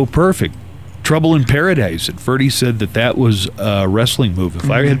managed to go perfect. Trouble in Paradise. And Fernie said that was a wrestling move. If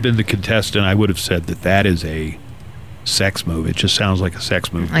I had been the contestant, I would have said that is a sex move. It just sounds like a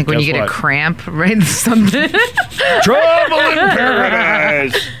sex move. Like when you get a cramp, right? Something. Trouble in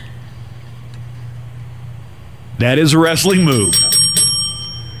Paradise. That is a wrestling move.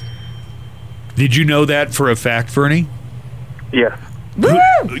 Did you know that for a fact, Fernie? Yes.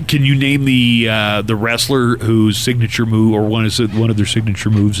 Can you name the wrestler whose signature move, or one of their signature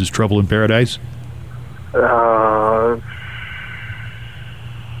moves, is Trouble in Paradise? I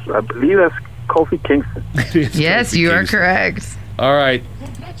believe that's Kofi Kingston. Yes, you are correct. All right.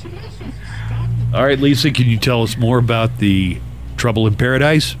 All right, Lisa, can you tell us more about the Trouble in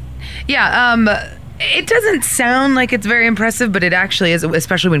Paradise? Yeah, it doesn't sound like it's very impressive, but it actually is,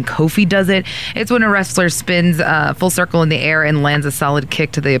 especially when Kofi does it. It's when a wrestler spins full circle in the air and lands a solid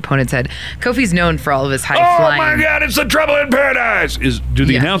kick to the opponent's head. Kofi's known for all of his high flying. Oh my God, it's the Trouble in Paradise! Do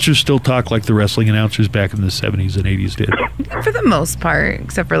the announcers still talk like the wrestling announcers back in the 70s and 80s did? For the most part,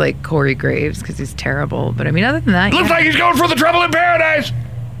 except for like Corey Graves, because he's terrible. But I mean, other than that, Looks like he's going for the Trouble in Paradise!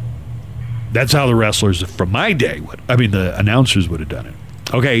 That's how the wrestlers from my day the announcers would have done it.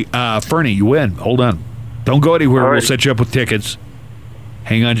 Okay, Fernie, you win. Hold on. Don't go anywhere. We'll set you up with tickets.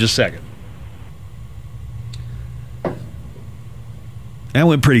 Hang on just a second. That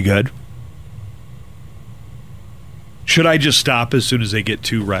went pretty good. Should I just stop as soon as they get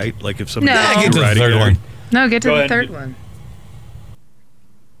 2 right? Like if somebody gets 2 right again? No, get to the third one.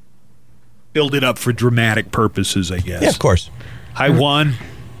 Build it up for dramatic purposes, I guess. Yeah, of course. Hi, Juan.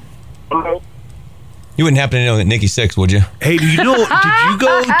 Hello. You wouldn't happen to know that Nikki Sixx, would you? Hey, did you go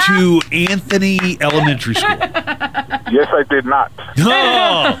to Anthony Elementary School? Yes, I did not.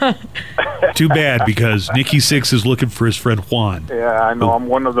 Oh, too bad, because Nikki Sixx is looking for his friend Juan. Yeah, I know. I'm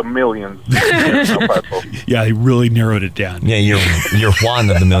one of the millions. Yeah, he really narrowed it down. Yeah, you're Juan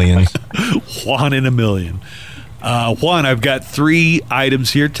of the millions. Juan in a million. Juan, I've got 3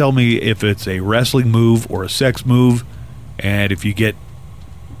 items here. Tell me if it's a wrestling move or a sex move. And if you get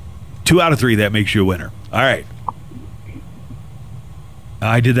 2 out of 3, that makes you a winner. All right.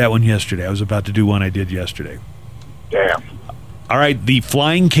 I did that one yesterday. I was about to do one I did yesterday. Damn. All right, the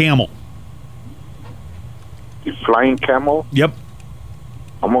flying camel. The flying camel? Yep.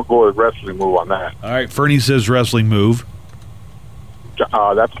 I'm going to go with wrestling move on that. All right, Fernie says wrestling move.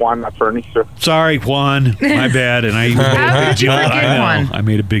 That's Juan, not Fernie, sir. Sorry, Juan. My bad. And I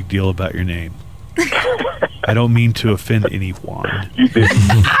made a big deal about your name. I don't mean to offend anyone. You did.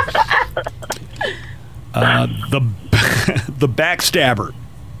 The backstabber.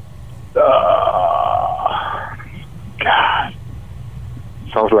 God.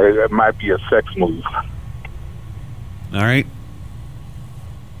 Sounds like that might be a sex move. All right.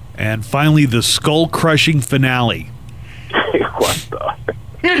 And finally, the skull-crushing finale. What the?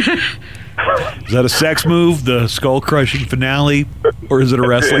 Is that a sex move, the skull-crushing finale, or is it a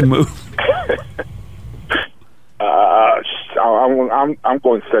wrestling move? I'm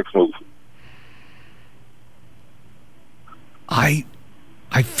going sex move. I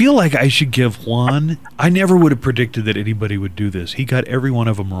feel like I should give Juan. I never would have predicted that anybody would do this. He got every one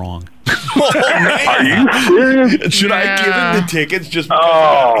of them wrong. Are you serious? Should I give him the tickets just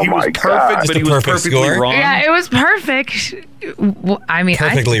because he was perfect, but he was perfectly wrong? Yeah, it was perfect. I mean,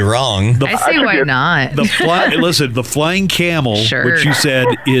 perfectly wrong. I say why not. Listen, the flying camel, which you said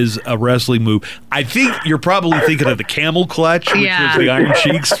is a wrestling move. I think you're probably thinking of the camel clutch, which was the Iron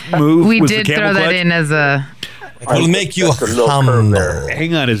Sheik's move. We did throw that in as a... It'll make you humble.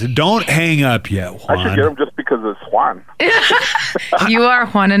 Hang on, don't hang up yet, Juan. I should get him just because it's Juan. You are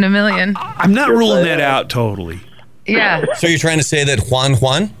Juan in a million. I'm not ruling that out totally. Yeah. So you're trying to say that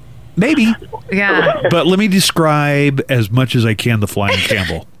Juan? Maybe. Yeah. But let me describe as much as I can the flying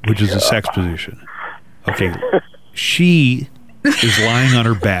camel, which is a sex position. Okay. She is lying on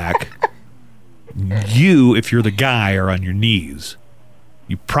her back. You, if you're the guy, are on your knees.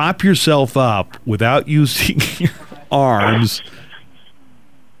 You prop yourself up without using your arms.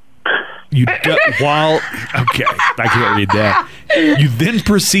 Okay, I can't read that. You then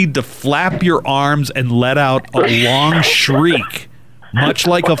proceed to flap your arms and let out a long shriek, much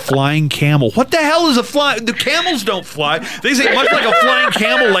like a flying camel. What the hell is a flying? The camels don't fly. They say much like a flying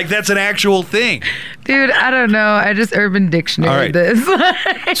camel, like that's an actual thing. Dude, I don't know. I just Urban Dictionary this.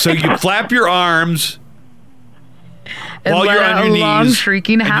 So you flap your arms and while you're on your knees. Long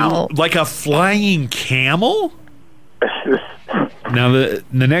shrieking howl. Like a flying camel? Now, the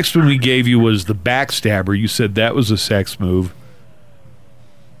next one we gave you was the backstabber. You said that was a sex move.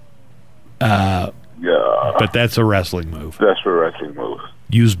 Yeah. But that's a wrestling move. That's a wrestling move.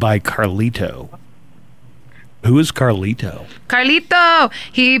 Used by Carlito. Who is Carlito? Carlito!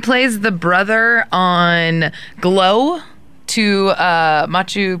 He plays the brother on Glow to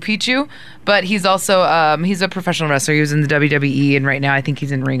Machu Picchu, but he's also he's a professional wrestler. He was in the WWE, and right now I think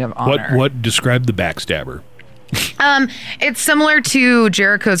he's in Ring of Honor. What described the backstabber? It's similar to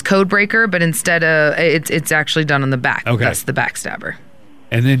Jericho's Codebreaker, but instead of it's actually done on the back. Okay. That's the backstabber.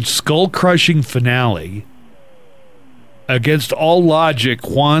 And then skull-crushing finale. Against all logic,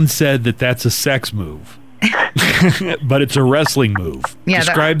 Juan said that that's a sex move. But it's a wrestling move. Yeah,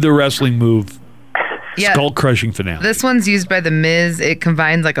 Describe the wrestling move. Yeah. Skull-crushing finale. This one's used by The Miz. It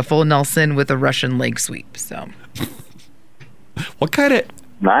combines like a full Nelson with a Russian leg sweep. So, what kind of...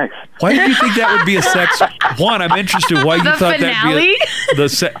 Nice. Why did you think that would be a sex... Juan, I'm interested why you The thought finale?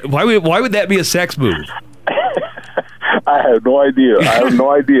 that'd be why would that be a sex move? I have no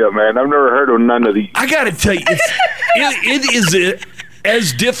idea. Man. I've never heard of none of these. I got to tell you, it is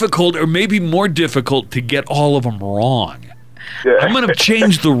as difficult or maybe more difficult to get all of them wrong. Yeah. I'm going to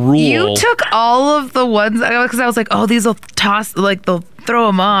change the rule. You took all of the ones because I was like, oh, these will toss, like they'll throw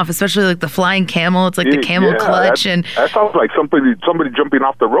them off, especially like the flying camel. It's like the camel clutch. That sounds like somebody jumping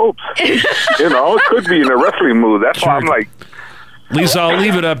off the ropes. It could be in a wrestling move. That's why I'm like. Lisa, I'll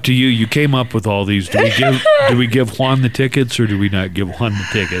leave it up to you. You came up with all these. Do we give Juan the tickets or do we not give Juan the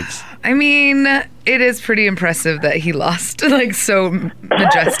tickets? I mean, it is pretty impressive that he lost like so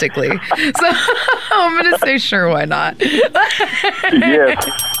majestically. So I'm gonna say sure, why not? Yes.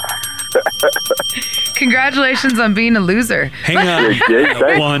 Congratulations on being a loser. Hang on,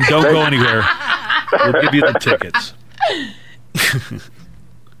 Juan. Don't go anywhere. We'll give you the tickets.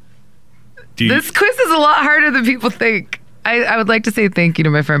 This quiz is a lot harder than people think. I would like to say thank you to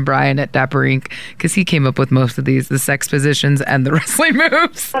my friend Brian at Dapper Inc. because he came up with most of these, the sex positions and the wrestling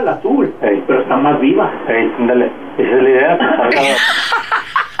moves. La azul, pero está más viva. Dale, esa es la idea.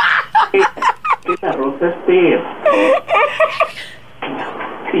 La rosa es fea.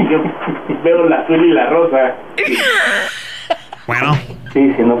 Y yo veo la azul y la rosa. Bueno. Sí,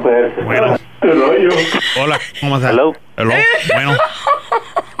 no puede ser. Bueno. Rollo. Hola, ¿cómo estás? Hello. Hello. Bueno.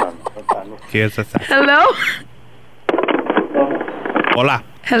 ¿Qué es eso? Hello. Hola.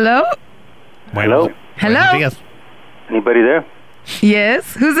 Hello. Bueno. Hello. Buenos días. Anybody there?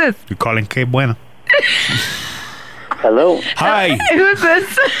 Yes. Who's this? You're calling Que Bueno. Hello. Hi. Who's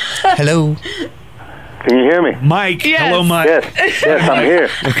this? Hello. Can you hear me? Mike. Yes. Hello, Mike. Yes, I'm here.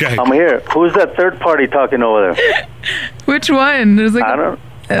 Okay. I'm here. Who's that third party talking over there? Which one? There's like I don't.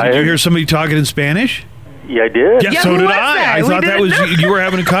 Did you hear somebody talking in Spanish? Yeah, I did. Yeah, so did I. I thought that was you were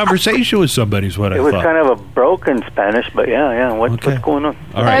having a conversation with somebody. Is what I thought. It was kind of a broken Spanish, but yeah. What's going on?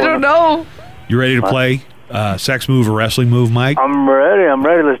 All right. I don't know. You ready to play sex move or wrestling move, Mike? I'm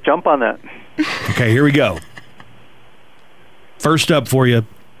ready. Let's jump on that. Okay, here we go. First up for you.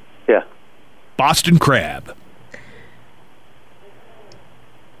 Yeah. Boston Crab.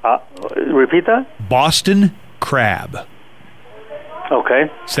 Repeat that? Boston Crab. Okay.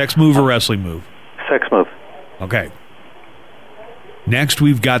 Sex move or wrestling move? Sex move. Okay. Next,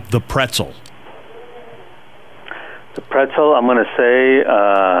 we've got the pretzel. The pretzel, I'm going to say,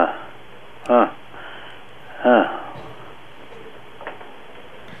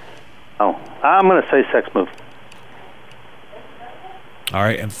 I'm going to say sex move. All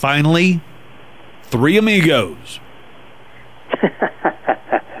right, and finally, Three Amigos.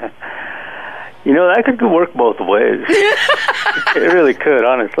 That could work both ways. It really could,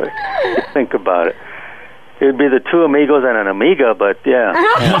 honestly. Think about it. It'd be the two amigos and an amiga, but yeah.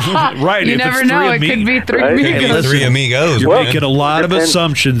 Right. You never know. It could be three amigos. Hey, Three amigos. You're making a lot of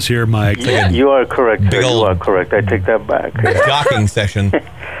assumptions here, Mike. You are correct. You are correct. I take that back. Docking session.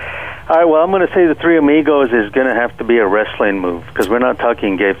 All right, well, I'm going to say the Three Amigos is going to have to be a wrestling move because we're not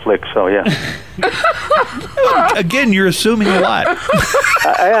talking gay flicks, so yeah. Again, you're assuming a lot.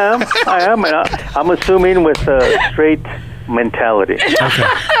 I am. And I'm assuming with a straight mentality. Okay.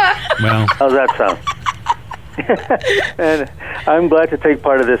 Well, how's that sound? And I'm glad to take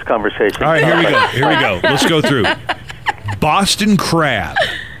part of this conversation. All right, here we go. Let's go through. Boston Crab.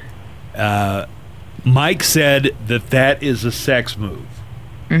 Mike said that is a sex move.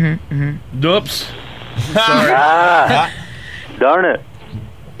 Oops. Sorry. Darn it.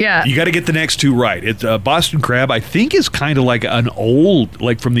 Yeah. You got to get the next two right. It's Boston Crab, I think, is kind of like an old,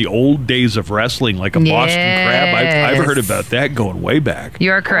 like from the old days of wrestling, like a Boston Crab. I've heard about that going way back.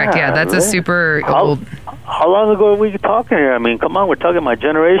 You are correct. Yeah, that's a super old. How long ago are we talking here? I mean, come on, we're talking my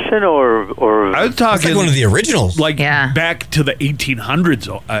generation or I was talking like one of the originals. Like back to the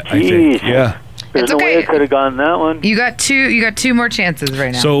 1800s, I think. Yeah. There's no way I could have gotten that one. You got two more chances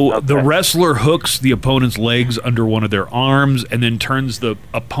right now. So the wrestler hooks the opponent's legs under one of their arms and then turns the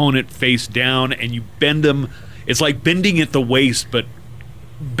opponent face down, and you bend them. It's like bending at the waist, but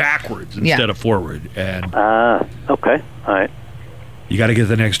backwards instead of forward. And okay, all right. You got to get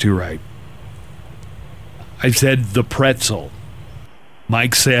the next two right. I said the pretzel.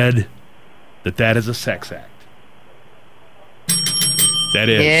 Mike said that is a sex act. That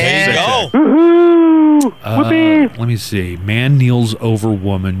is. There you go. Let me see. Man kneels over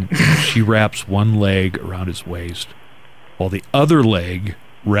woman. She wraps one leg around his waist while the other leg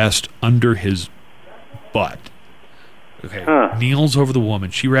rests under his butt. Okay. Kneels over the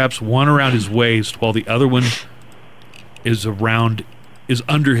woman. She wraps one around his waist while the other one is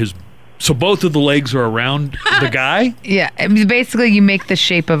under his. So both of the legs are around the guy? Yeah. I mean, basically, you make the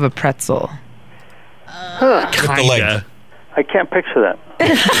shape of a pretzel. With the leg. I can't picture that. I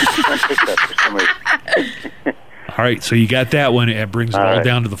can't picture that for some reason. All right, so you got that one. It brings it all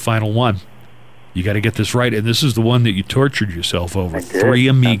down to the final one. You got to get this right, and this is the one that you tortured yourself over. Three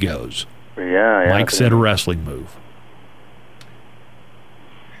Amigos. Yeah. Mike said a wrestling move.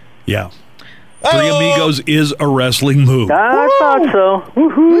 Yeah. Three Amigos is a wrestling move. I thought so.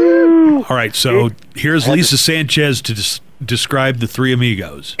 Woohoo! All right, so here's Lisa Sanchez to describe the Three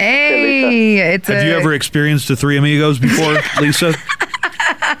Amigos. Hey, Have you ever experienced the Three Amigos before, Lisa?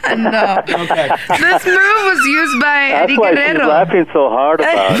 No. Okay. This move was used by Eddie That's why Guerrero. she's laughing so hard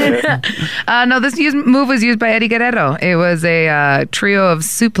about it. No, this move was used by Eddie Guerrero. It was a trio of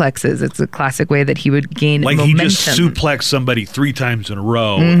suplexes. It's a classic way that he would gain momentum. He just suplexed somebody 3 times in a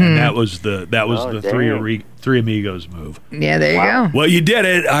row, and that was the Three Amigos move. Yeah, there you go. Well, you did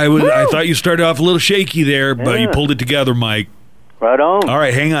it. I thought you started off a little shaky there, but you pulled it together, Mike. Right on. All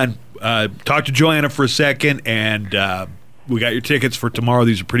right, hang on. Talk to Joanna for a second, and we got your tickets for tomorrow.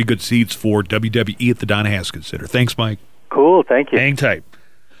 These are pretty good seats for WWE at the Donna Haskins Center. Thanks, Mike. Cool, thank you. Hang tight.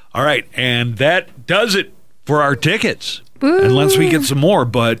 All right, and that does it for our tickets. Boo. Unless we get some more,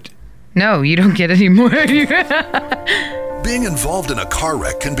 but... No, you don't get any more. Being involved in a car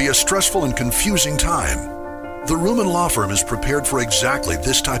wreck can be a stressful and confusing time. The Ruman Law Firm is prepared for exactly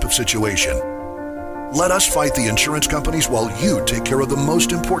this type of situation. Let us fight the insurance companies while you take care of the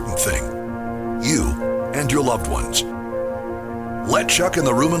most important thing, you and your loved ones. Let Chuck and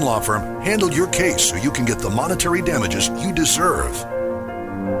the Ruman Law Firm handle your case so you can get the monetary damages you deserve.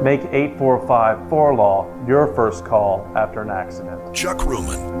 Make 845-4LAW your first call after an accident. Chuck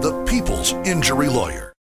Ruman, the People's Injury Lawyer.